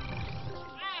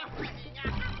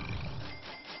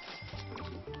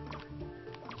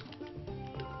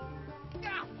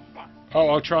 Oh,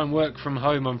 I'll try and work from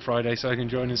home on Friday so I can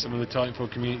join in some of the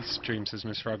Titanfall community streams, says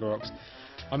Miss Fraggle.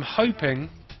 I'm hoping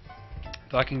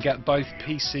that I can get both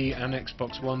PC and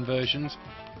Xbox One versions,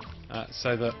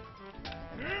 so that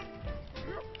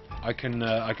I can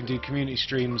do community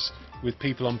streams with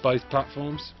people on both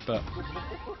platforms, but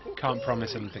can't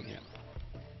promise anything yet.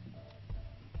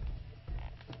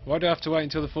 Why do I have to wait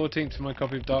until the 14th for my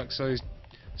copy of Dark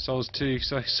Souls 2?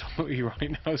 So sorry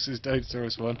right now, says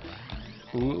Dosaurus 1.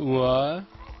 What?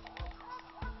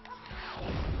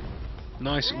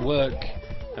 Nice work,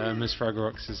 Miss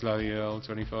Fraggle, says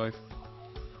Laliel25.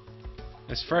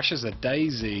 As fresh as a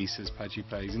daisy, says Padgy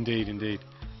Plays. Indeed, indeed.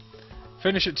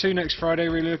 Finish at 2 next Friday.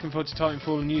 Really looking forward to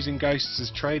Titanfall and using ghosts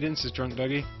as trade-in, says Drunk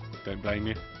Doggy. Don't blame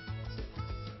you.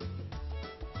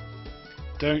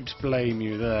 Don't blame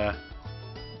you there.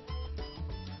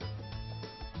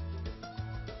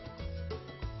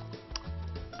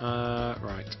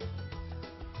 Right.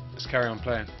 Let's carry on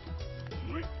playing.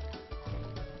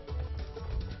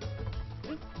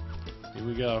 Here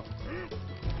we go.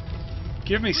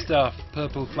 Give me stuff.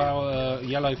 Purple flower,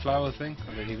 yellow flower thing.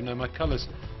 I don't even know my colours.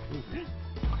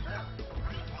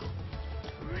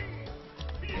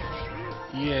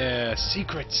 Yeah,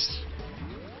 secrets.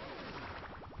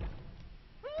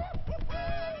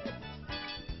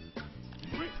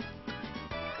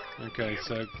 Okay,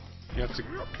 so you have to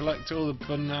collect all the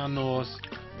bananas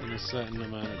in a certain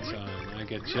amount of time. I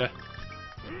get you.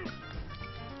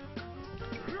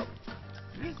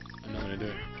 I'm not gonna do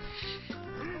it.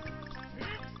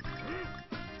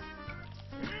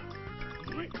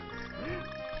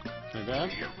 Like that.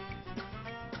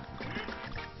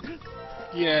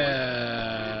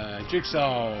 Yeah,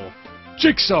 Jigsaw!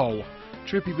 Jigsaw!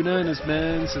 Trippy bananas,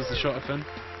 man, says the Shotafin.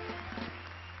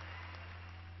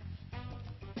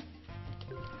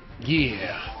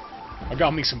 Yeah, I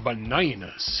got me some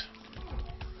bananas.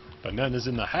 Bananas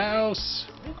in the house.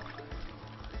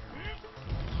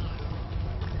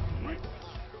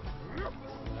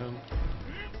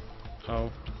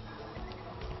 Oh.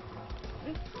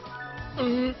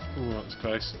 Ooh, that was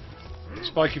close.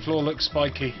 Spiky floor looks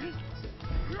spiky.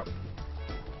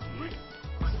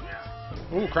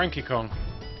 Ooh, Cranky Kong.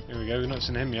 Here we go, we've not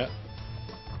seen him yet.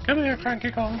 Come here,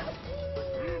 Cranky Kong.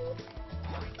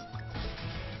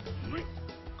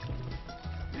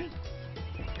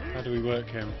 How do we work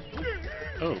him?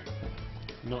 Oh.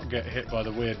 Not get hit by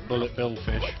the weird bullet bill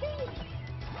fish.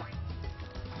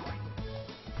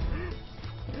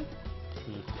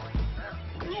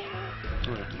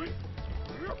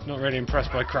 Not really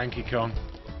impressed by Cranky Kong.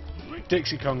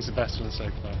 Dixie Kong's the best one so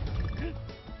far.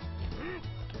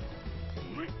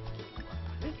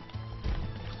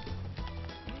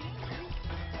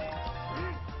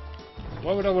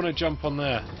 Why would I want to jump on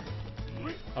there?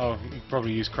 Oh, you could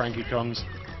probably use Cranky Kong's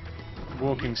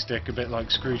walking stick a bit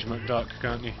like Scrooge McDuck,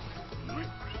 can't you?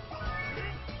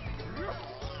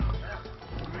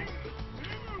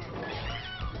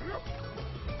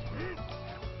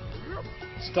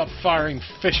 Stop firing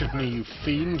fish at me, you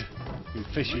fiend! You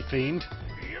fishy fiend!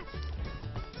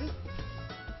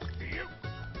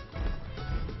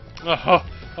 Oh,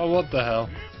 what the hell?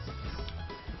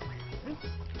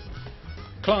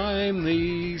 Climb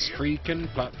these freaking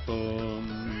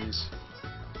platforms.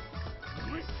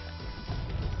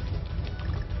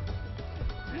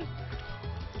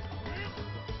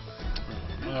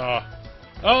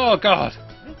 Oh God!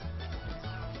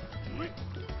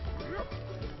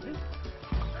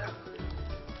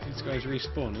 These guys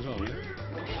respawn as well, yeah?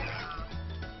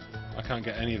 I can't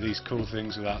get any of these cool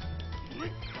things without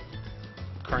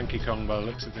Cranky Kong by the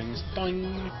looks of things.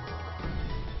 Doing!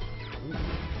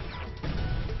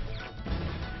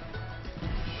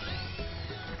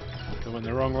 I went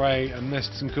the wrong way and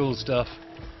missed some cool stuff.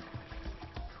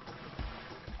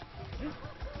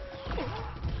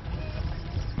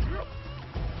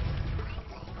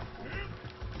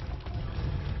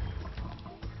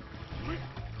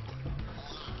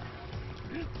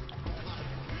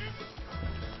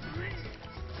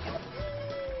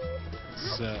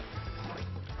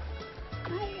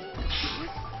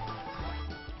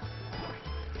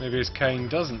 Maybe his cane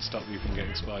doesn't stop you from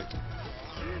getting spiked.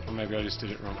 Or maybe I just did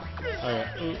it wrong. Oh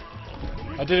yeah. Ooh.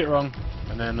 I did it wrong.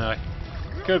 And then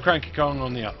killed Cranky Kong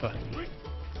on the upper.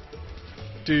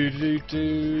 Do do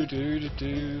do do do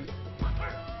do. Do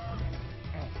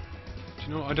you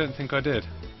know what? I don't think I did.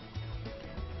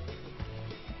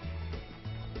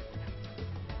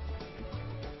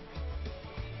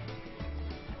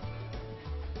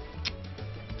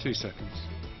 2 seconds.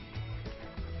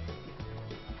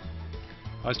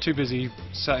 I was too busy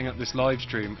setting up this live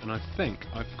stream, and I think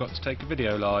I forgot to take a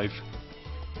video live,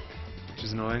 which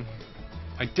is annoying.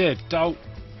 I did. Don't.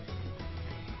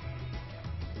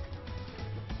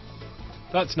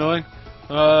 That's annoying.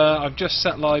 I've just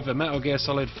set live a Metal Gear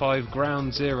Solid 5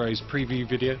 Ground Zeroes preview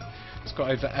video. It's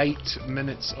got over 8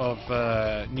 minutes of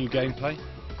new gameplay,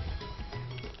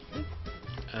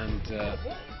 and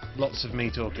lots of me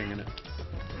talking in it.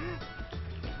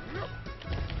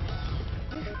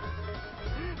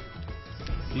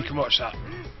 You can watch that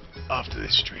after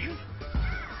this stream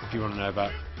if you want to know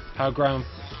about how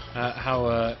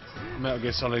Metal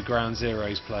Gear Solid Ground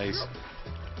Zeroes plays.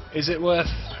 Is it worth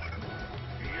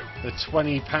the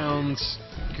 £20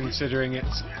 considering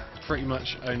it's pretty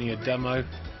much only a demo?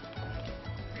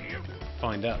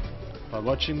 Find out by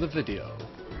watching the video.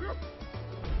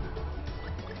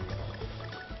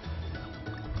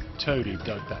 Totally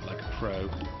dug that like a pro.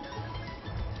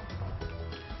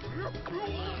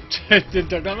 Didn't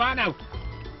dug that right now.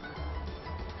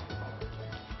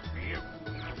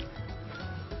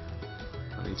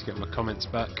 I need to get my comments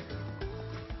back.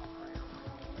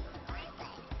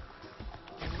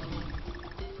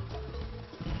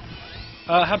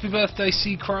 Happy birthday,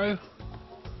 Sea Crow.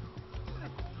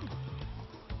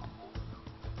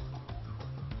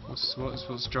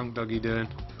 What's Drunk Doggy doing?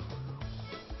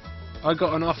 I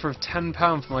got an offer of £10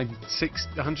 for my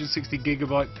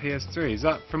 160GB PS3. Is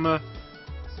that from a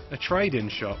trade-in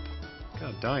shop?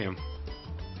 God damn.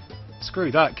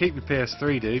 Screw that. Keep your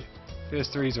PS3, dude.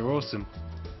 PS3s are awesome.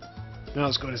 Not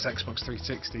as good as Xbox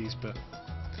 360s, but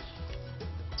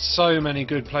so many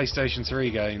good PlayStation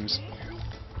 3 games.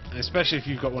 And especially if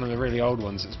you've got one of the really old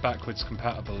ones that's backwards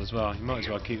compatible as well. You might as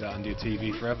well keep that under your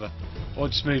TV forever. Or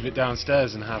just move it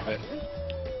downstairs and have it.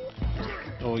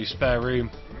 Or your spare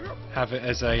room. Have it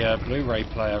as a Blu-ray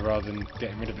player rather than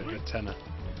getting rid of it for a tenner.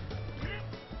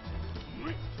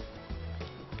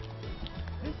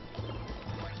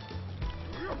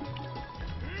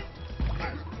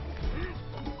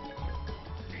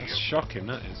 That's shocking,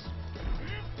 that is.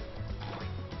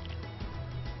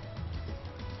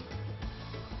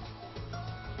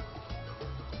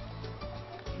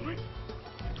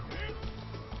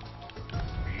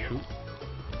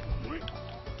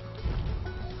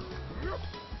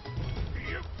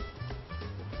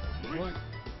 What?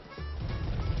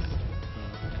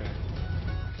 Oh, okay.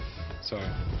 Sorry,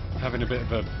 having a bit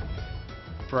of a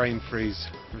brain freeze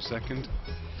for a second.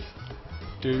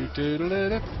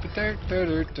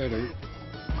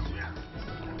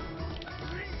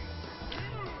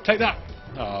 Take that!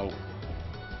 Oh.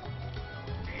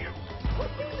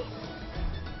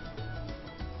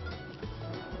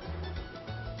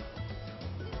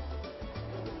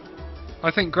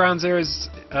 I think Ground Zeroes.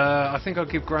 I think I'll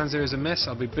give Ground Zeroes a miss.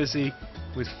 I'll be busy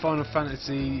with Final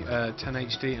Fantasy 10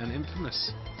 HD and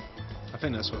Infamous. I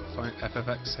think that's what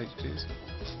FFX HD is.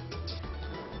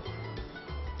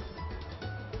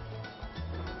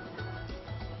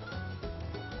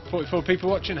 "44 people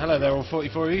watching. Hello there, all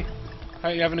 44 of you.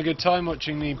 Hope you're having a good time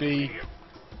watching me be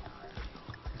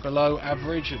below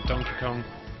average at Donkey Kong.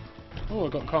 Oh, I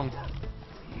got Kong.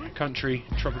 Country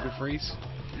Tropical Freeze.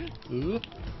 Ooh.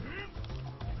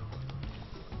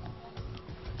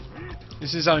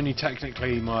 This is only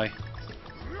technically my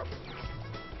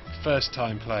first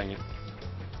time playing it.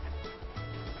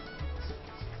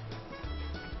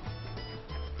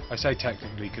 I say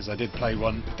technically because I did play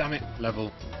one, damn it, level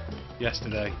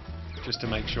yesterday, just to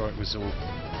make sure it was all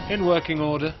in working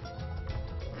order.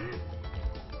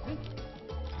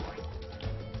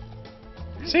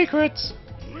 Secrets!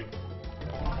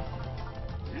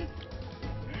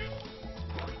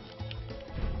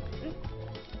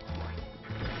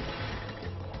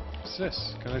 What's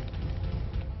this? Can I...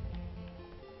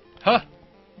 Huh!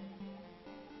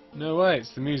 No way,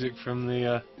 it's the music from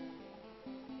the,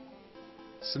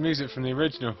 it's the music from the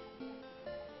original.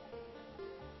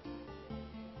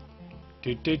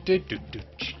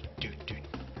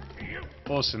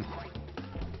 Awesome.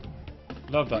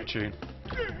 Love that tune.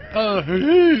 Oh,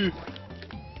 hoo-hoo!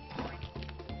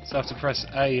 So I have to press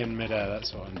A in midair.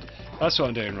 That's what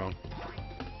I'm doing wrong.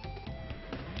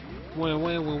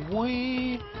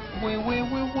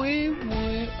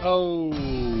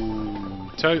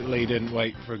 Oh, totally didn't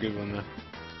wait for a good one there.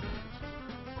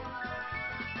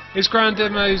 Is Ground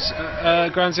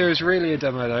Zeroes really a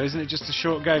demo though? Isn't it just a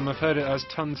short game? I've heard it has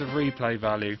tons of replay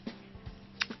value.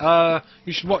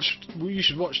 You should watch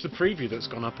the preview that's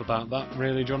gone up about that.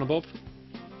 Really, John and Bob?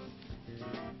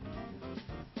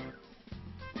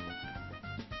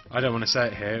 I don't want to say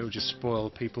it here. It will just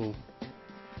spoil the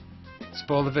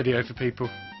video for people.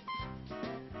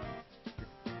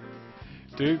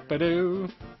 Doop-a-doo.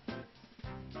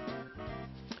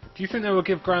 Do you think they will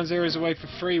give Ground Zeroes away for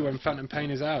free when Phantom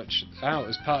Pain is out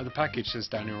as part of the package, says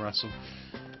Daniel Russell?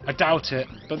 I doubt it,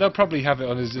 but they'll probably have it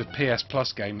on as a PS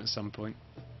Plus game at some point.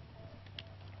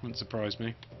 Wouldn't surprise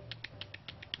me.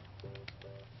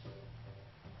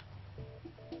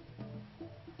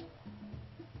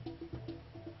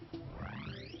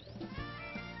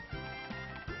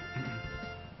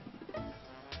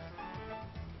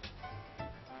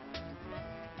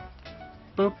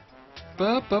 Boop,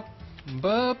 boop, boop,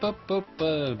 boop, boop, boop,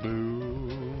 boop,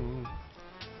 boo.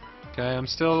 Okay, I'm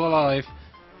still alive.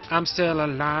 I'm still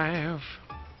alive.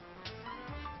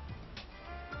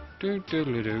 Do do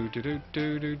do do do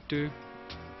do do do.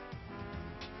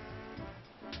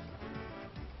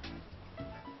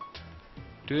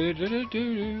 Do do do do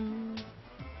do.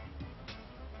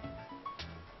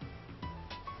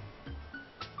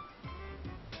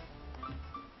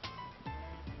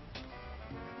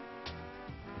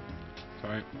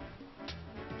 Sorry.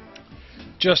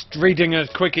 Just reading a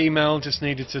quick email, just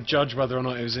needed to judge whether or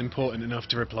not it was important enough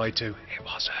to reply to. It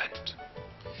wasn't.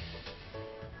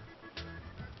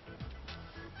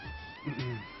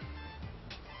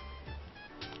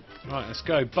 Right, let's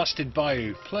go. Busted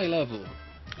Bayou. Play level.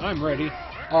 I'm ready.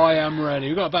 I am ready.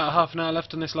 We've got about half an hour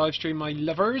left on this live stream, my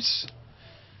lovers.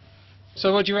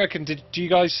 So what do you reckon? Do you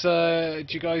guys like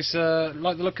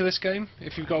the look of this game?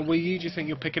 If you've got a Wii U, do you think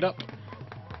you'll pick it up?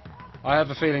 I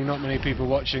have a feeling not many people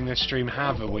watching this stream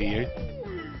have a Wii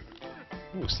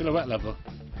U. Ooh, still a wet level.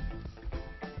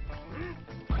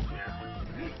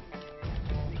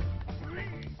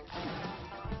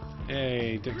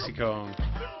 Yay, Dixie Kong.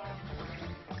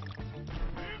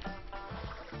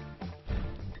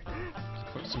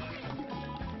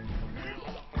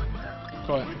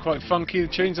 Quite funky, the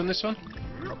tunes on this one.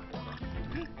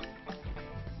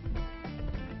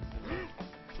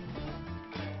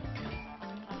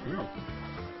 Ooh.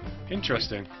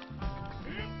 Interesting.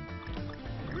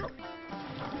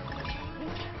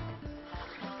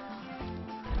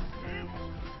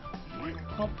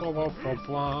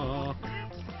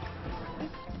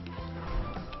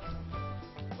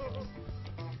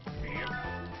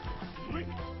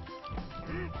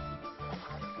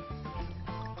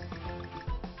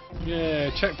 Yeah,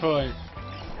 checkpoint.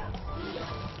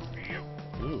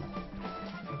 Ooh.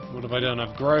 What have I done?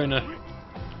 I've grown a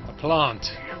plant.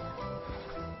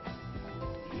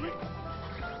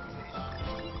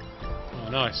 Oh,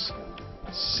 nice.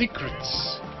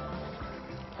 Secrets.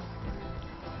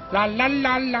 La la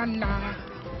la la la.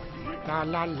 La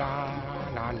la la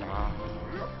la la.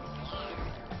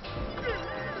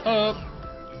 Up.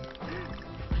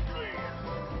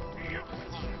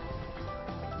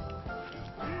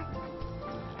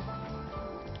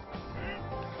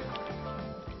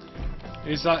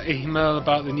 Is that email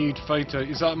about the nude photo?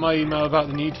 Is that my email about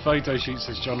the nude photo shoot?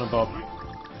 Says John and Bob.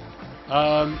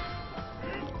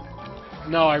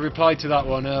 No, I replied to that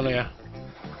one earlier.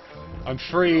 I'm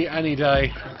free any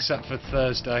day except for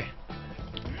Thursday.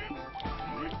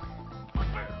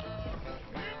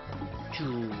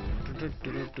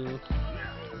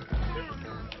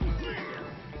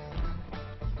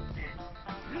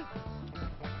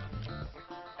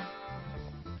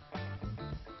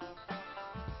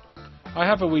 I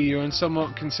have a Wii U and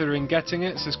somewhat considering getting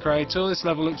it, says Creator. This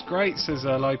level looks great, says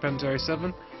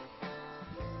LipeM07.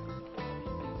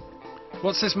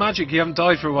 What's this magic? You haven't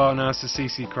died for a while now, says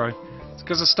CC Crow. It's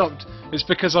because I stopped. It's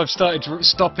because I've started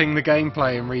stopping the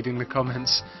gameplay and reading the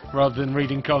comments rather than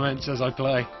reading comments as I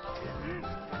play.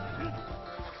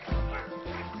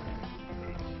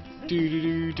 Do do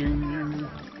do do.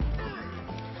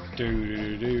 Do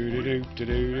do do do do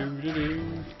do do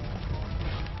do.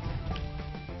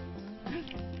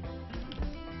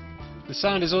 The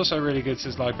sound is also really good,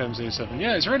 says LipeM07.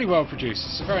 Yeah, it's really well produced.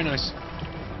 It's a very nice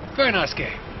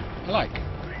game. I like.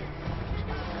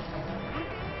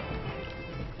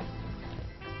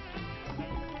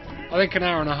 I think an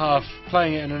hour and a half,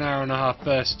 playing it in an hour and a half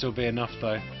bursts will be enough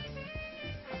though.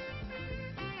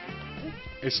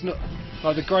 It's not,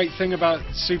 like, the great thing about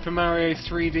Super Mario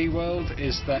 3D World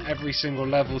is that every single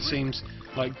level seems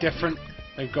like different.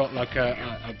 They've got like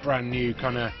a brand new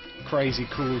kind of crazy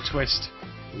cool twist.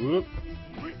 Whoop.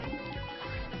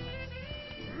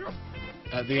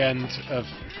 At the end of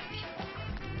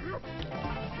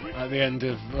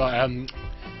like,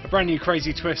 a brand new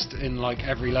crazy twist in like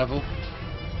every level.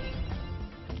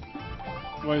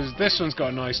 Whereas this one's got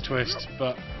a nice twist,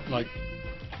 but like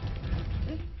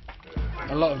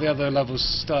a lot of the other levels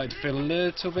started to feel a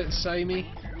little bit samey.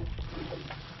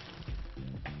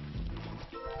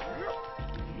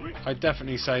 I'd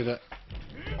definitely say that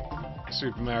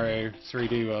Super Mario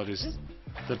 3D World is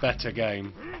the better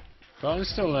game. But I'm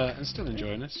still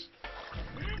enjoying this.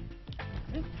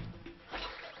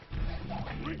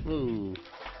 Ooh.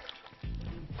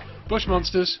 Bush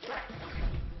monsters.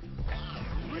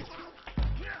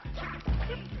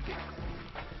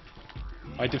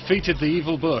 I defeated the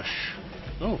evil bush.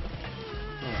 Oh.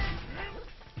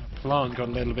 Plant got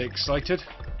a little bit excited.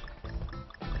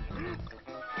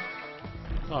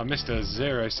 Oh, I missed a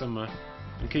 0 somewhere.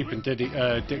 I'm keeping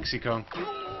Dixie Kong.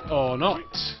 Or not.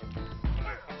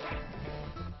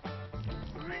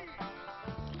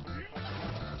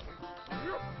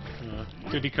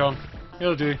 Diddy Kong.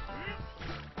 He'll do.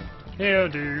 He'll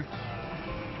do.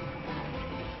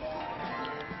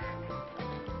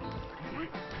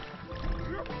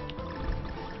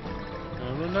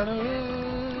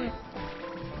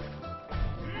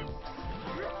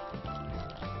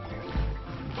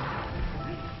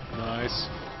 Nice.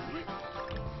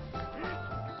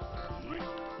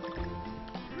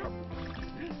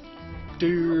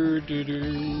 Do do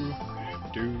do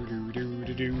do do do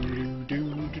do do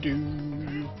do do do.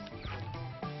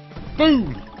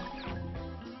 Boom!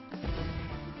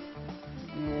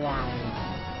 Wow.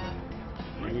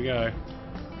 Here we go.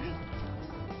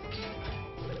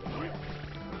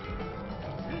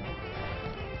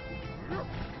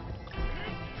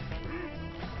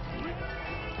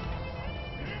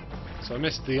 So I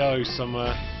missed the O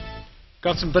somewhere.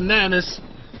 Got some bananas!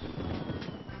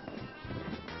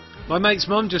 My mate's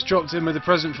mum just dropped in with a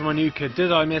present for my new kid.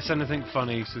 Did I miss anything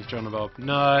funny, says John and Bob.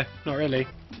 No, not really.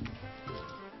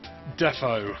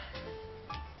 Defo.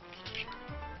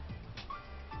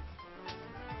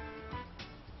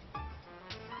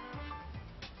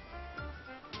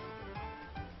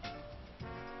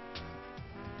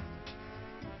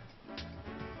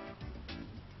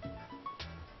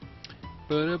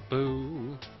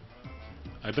 Ba-da-boo.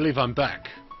 I believe I'm back.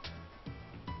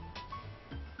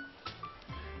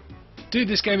 Dude,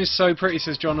 this game is so pretty,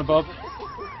 says John and Bob.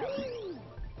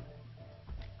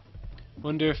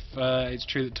 Wonder if it's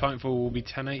true that Titanfall will be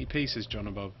 1080p, says John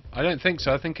and Bob. I don't think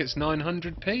so. I think it's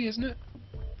 900p, isn't it?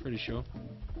 Pretty sure.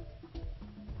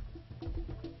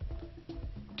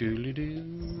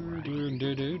 Doodly-doo,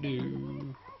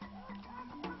 doo-doo-doo-doo.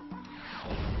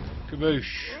 Kaboosh.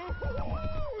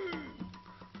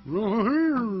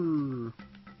 Woohoo!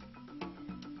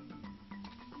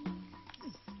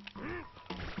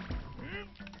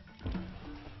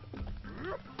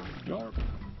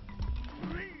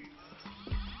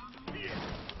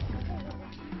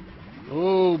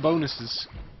 Oh, bonuses.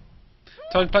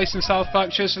 Time to play some South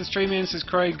Park. Cheers for the streaming, says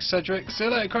Craig Cedric. See you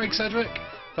later, Craig Cedric.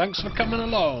 Thanks for coming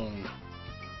along.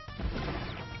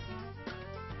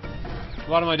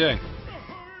 What am I doing?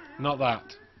 Not that.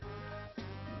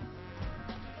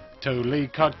 Totally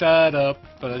cocked that up,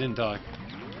 but I didn't die.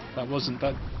 That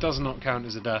does not count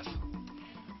as a death.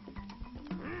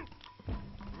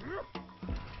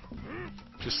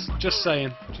 Just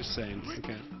saying.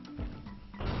 Okay.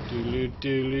 Doodaloo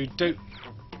doodaloo doo.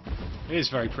 It is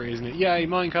very pretty, isn't it? Yay,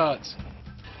 minecarts!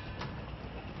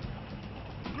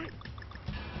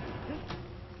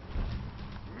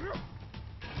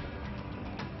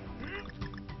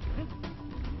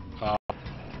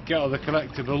 Get all the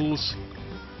collectibles.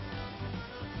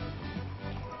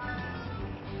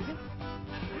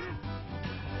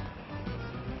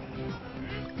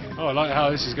 Oh, I like how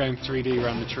this is going 3D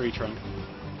around the tree trunk.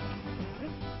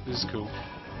 This is cool.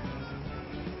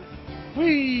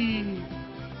 Whee!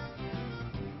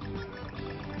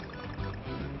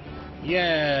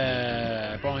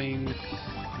 Yeah! Boing!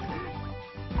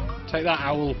 Take that,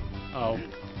 owl! Oh.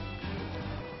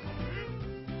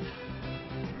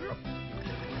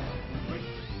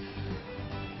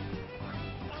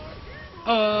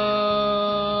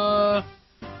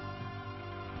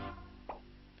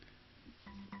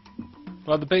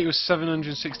 Well, the beat was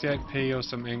 768p or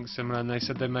something similar, and they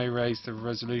said they may raise the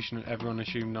resolution, and everyone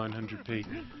assumed 900p.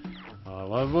 Oh,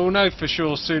 well, we'll know for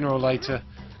sure sooner or later,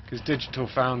 because Digital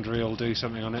Foundry will do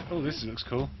something on it. Oh, this looks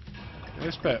cool.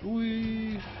 This bit.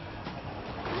 Whee!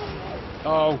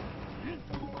 Oh!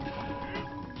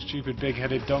 Stupid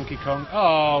big-headed Donkey Kong.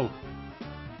 Oh!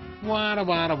 Wada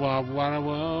wada wada wada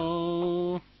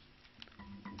whoa!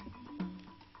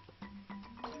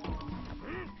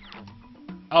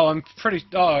 Oh, I'm pretty.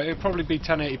 Oh, it'll probably be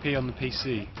 1080p on the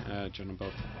PC, John and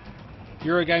Bob.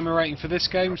 Eurogamer rating for this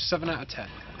game 7 out of 10.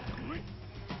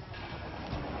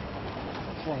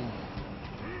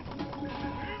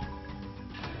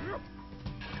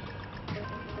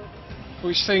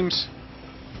 Which seems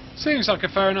like a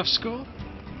fair enough score.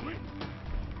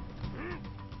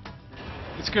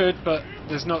 It's good, but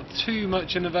there's not too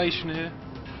much innovation here.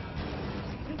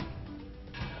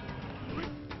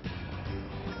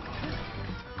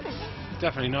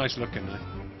 definitely nice looking though.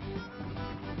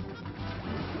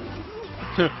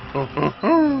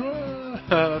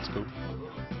 That's cool.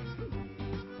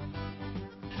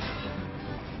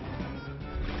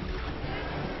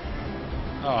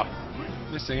 Ah,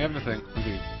 missing everything.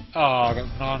 Ah, I got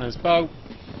bananas. Bow.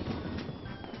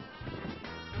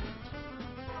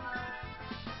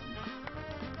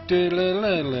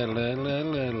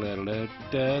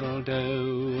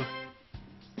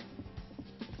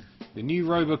 The new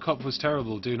Robocop was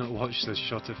terrible. Do not watch this.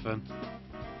 Shot of fun.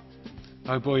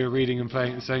 Oh boy, you're reading and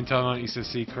playing at the same time, aren't you? Says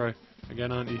Seacrow.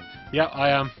 Again, aren't you? Yeah, I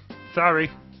am. Sorry.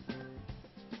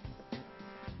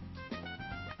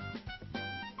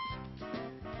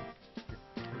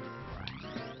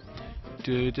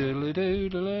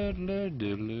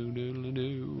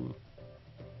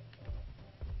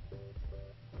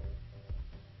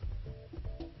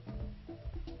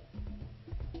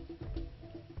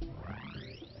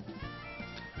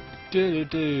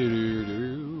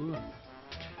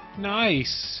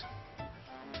 Nice.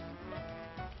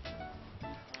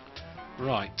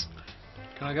 Right.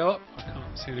 Can I go up? I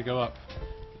can't seem to go up.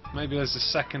 Maybe there's a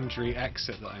secondary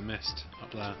exit that I missed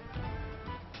up there.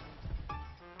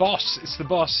 Boss! It's the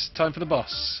boss. Time for the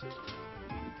boss.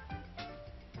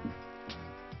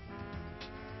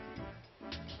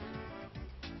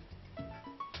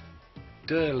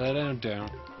 Down.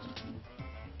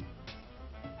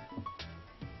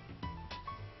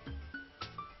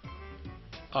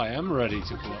 I am ready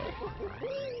to play.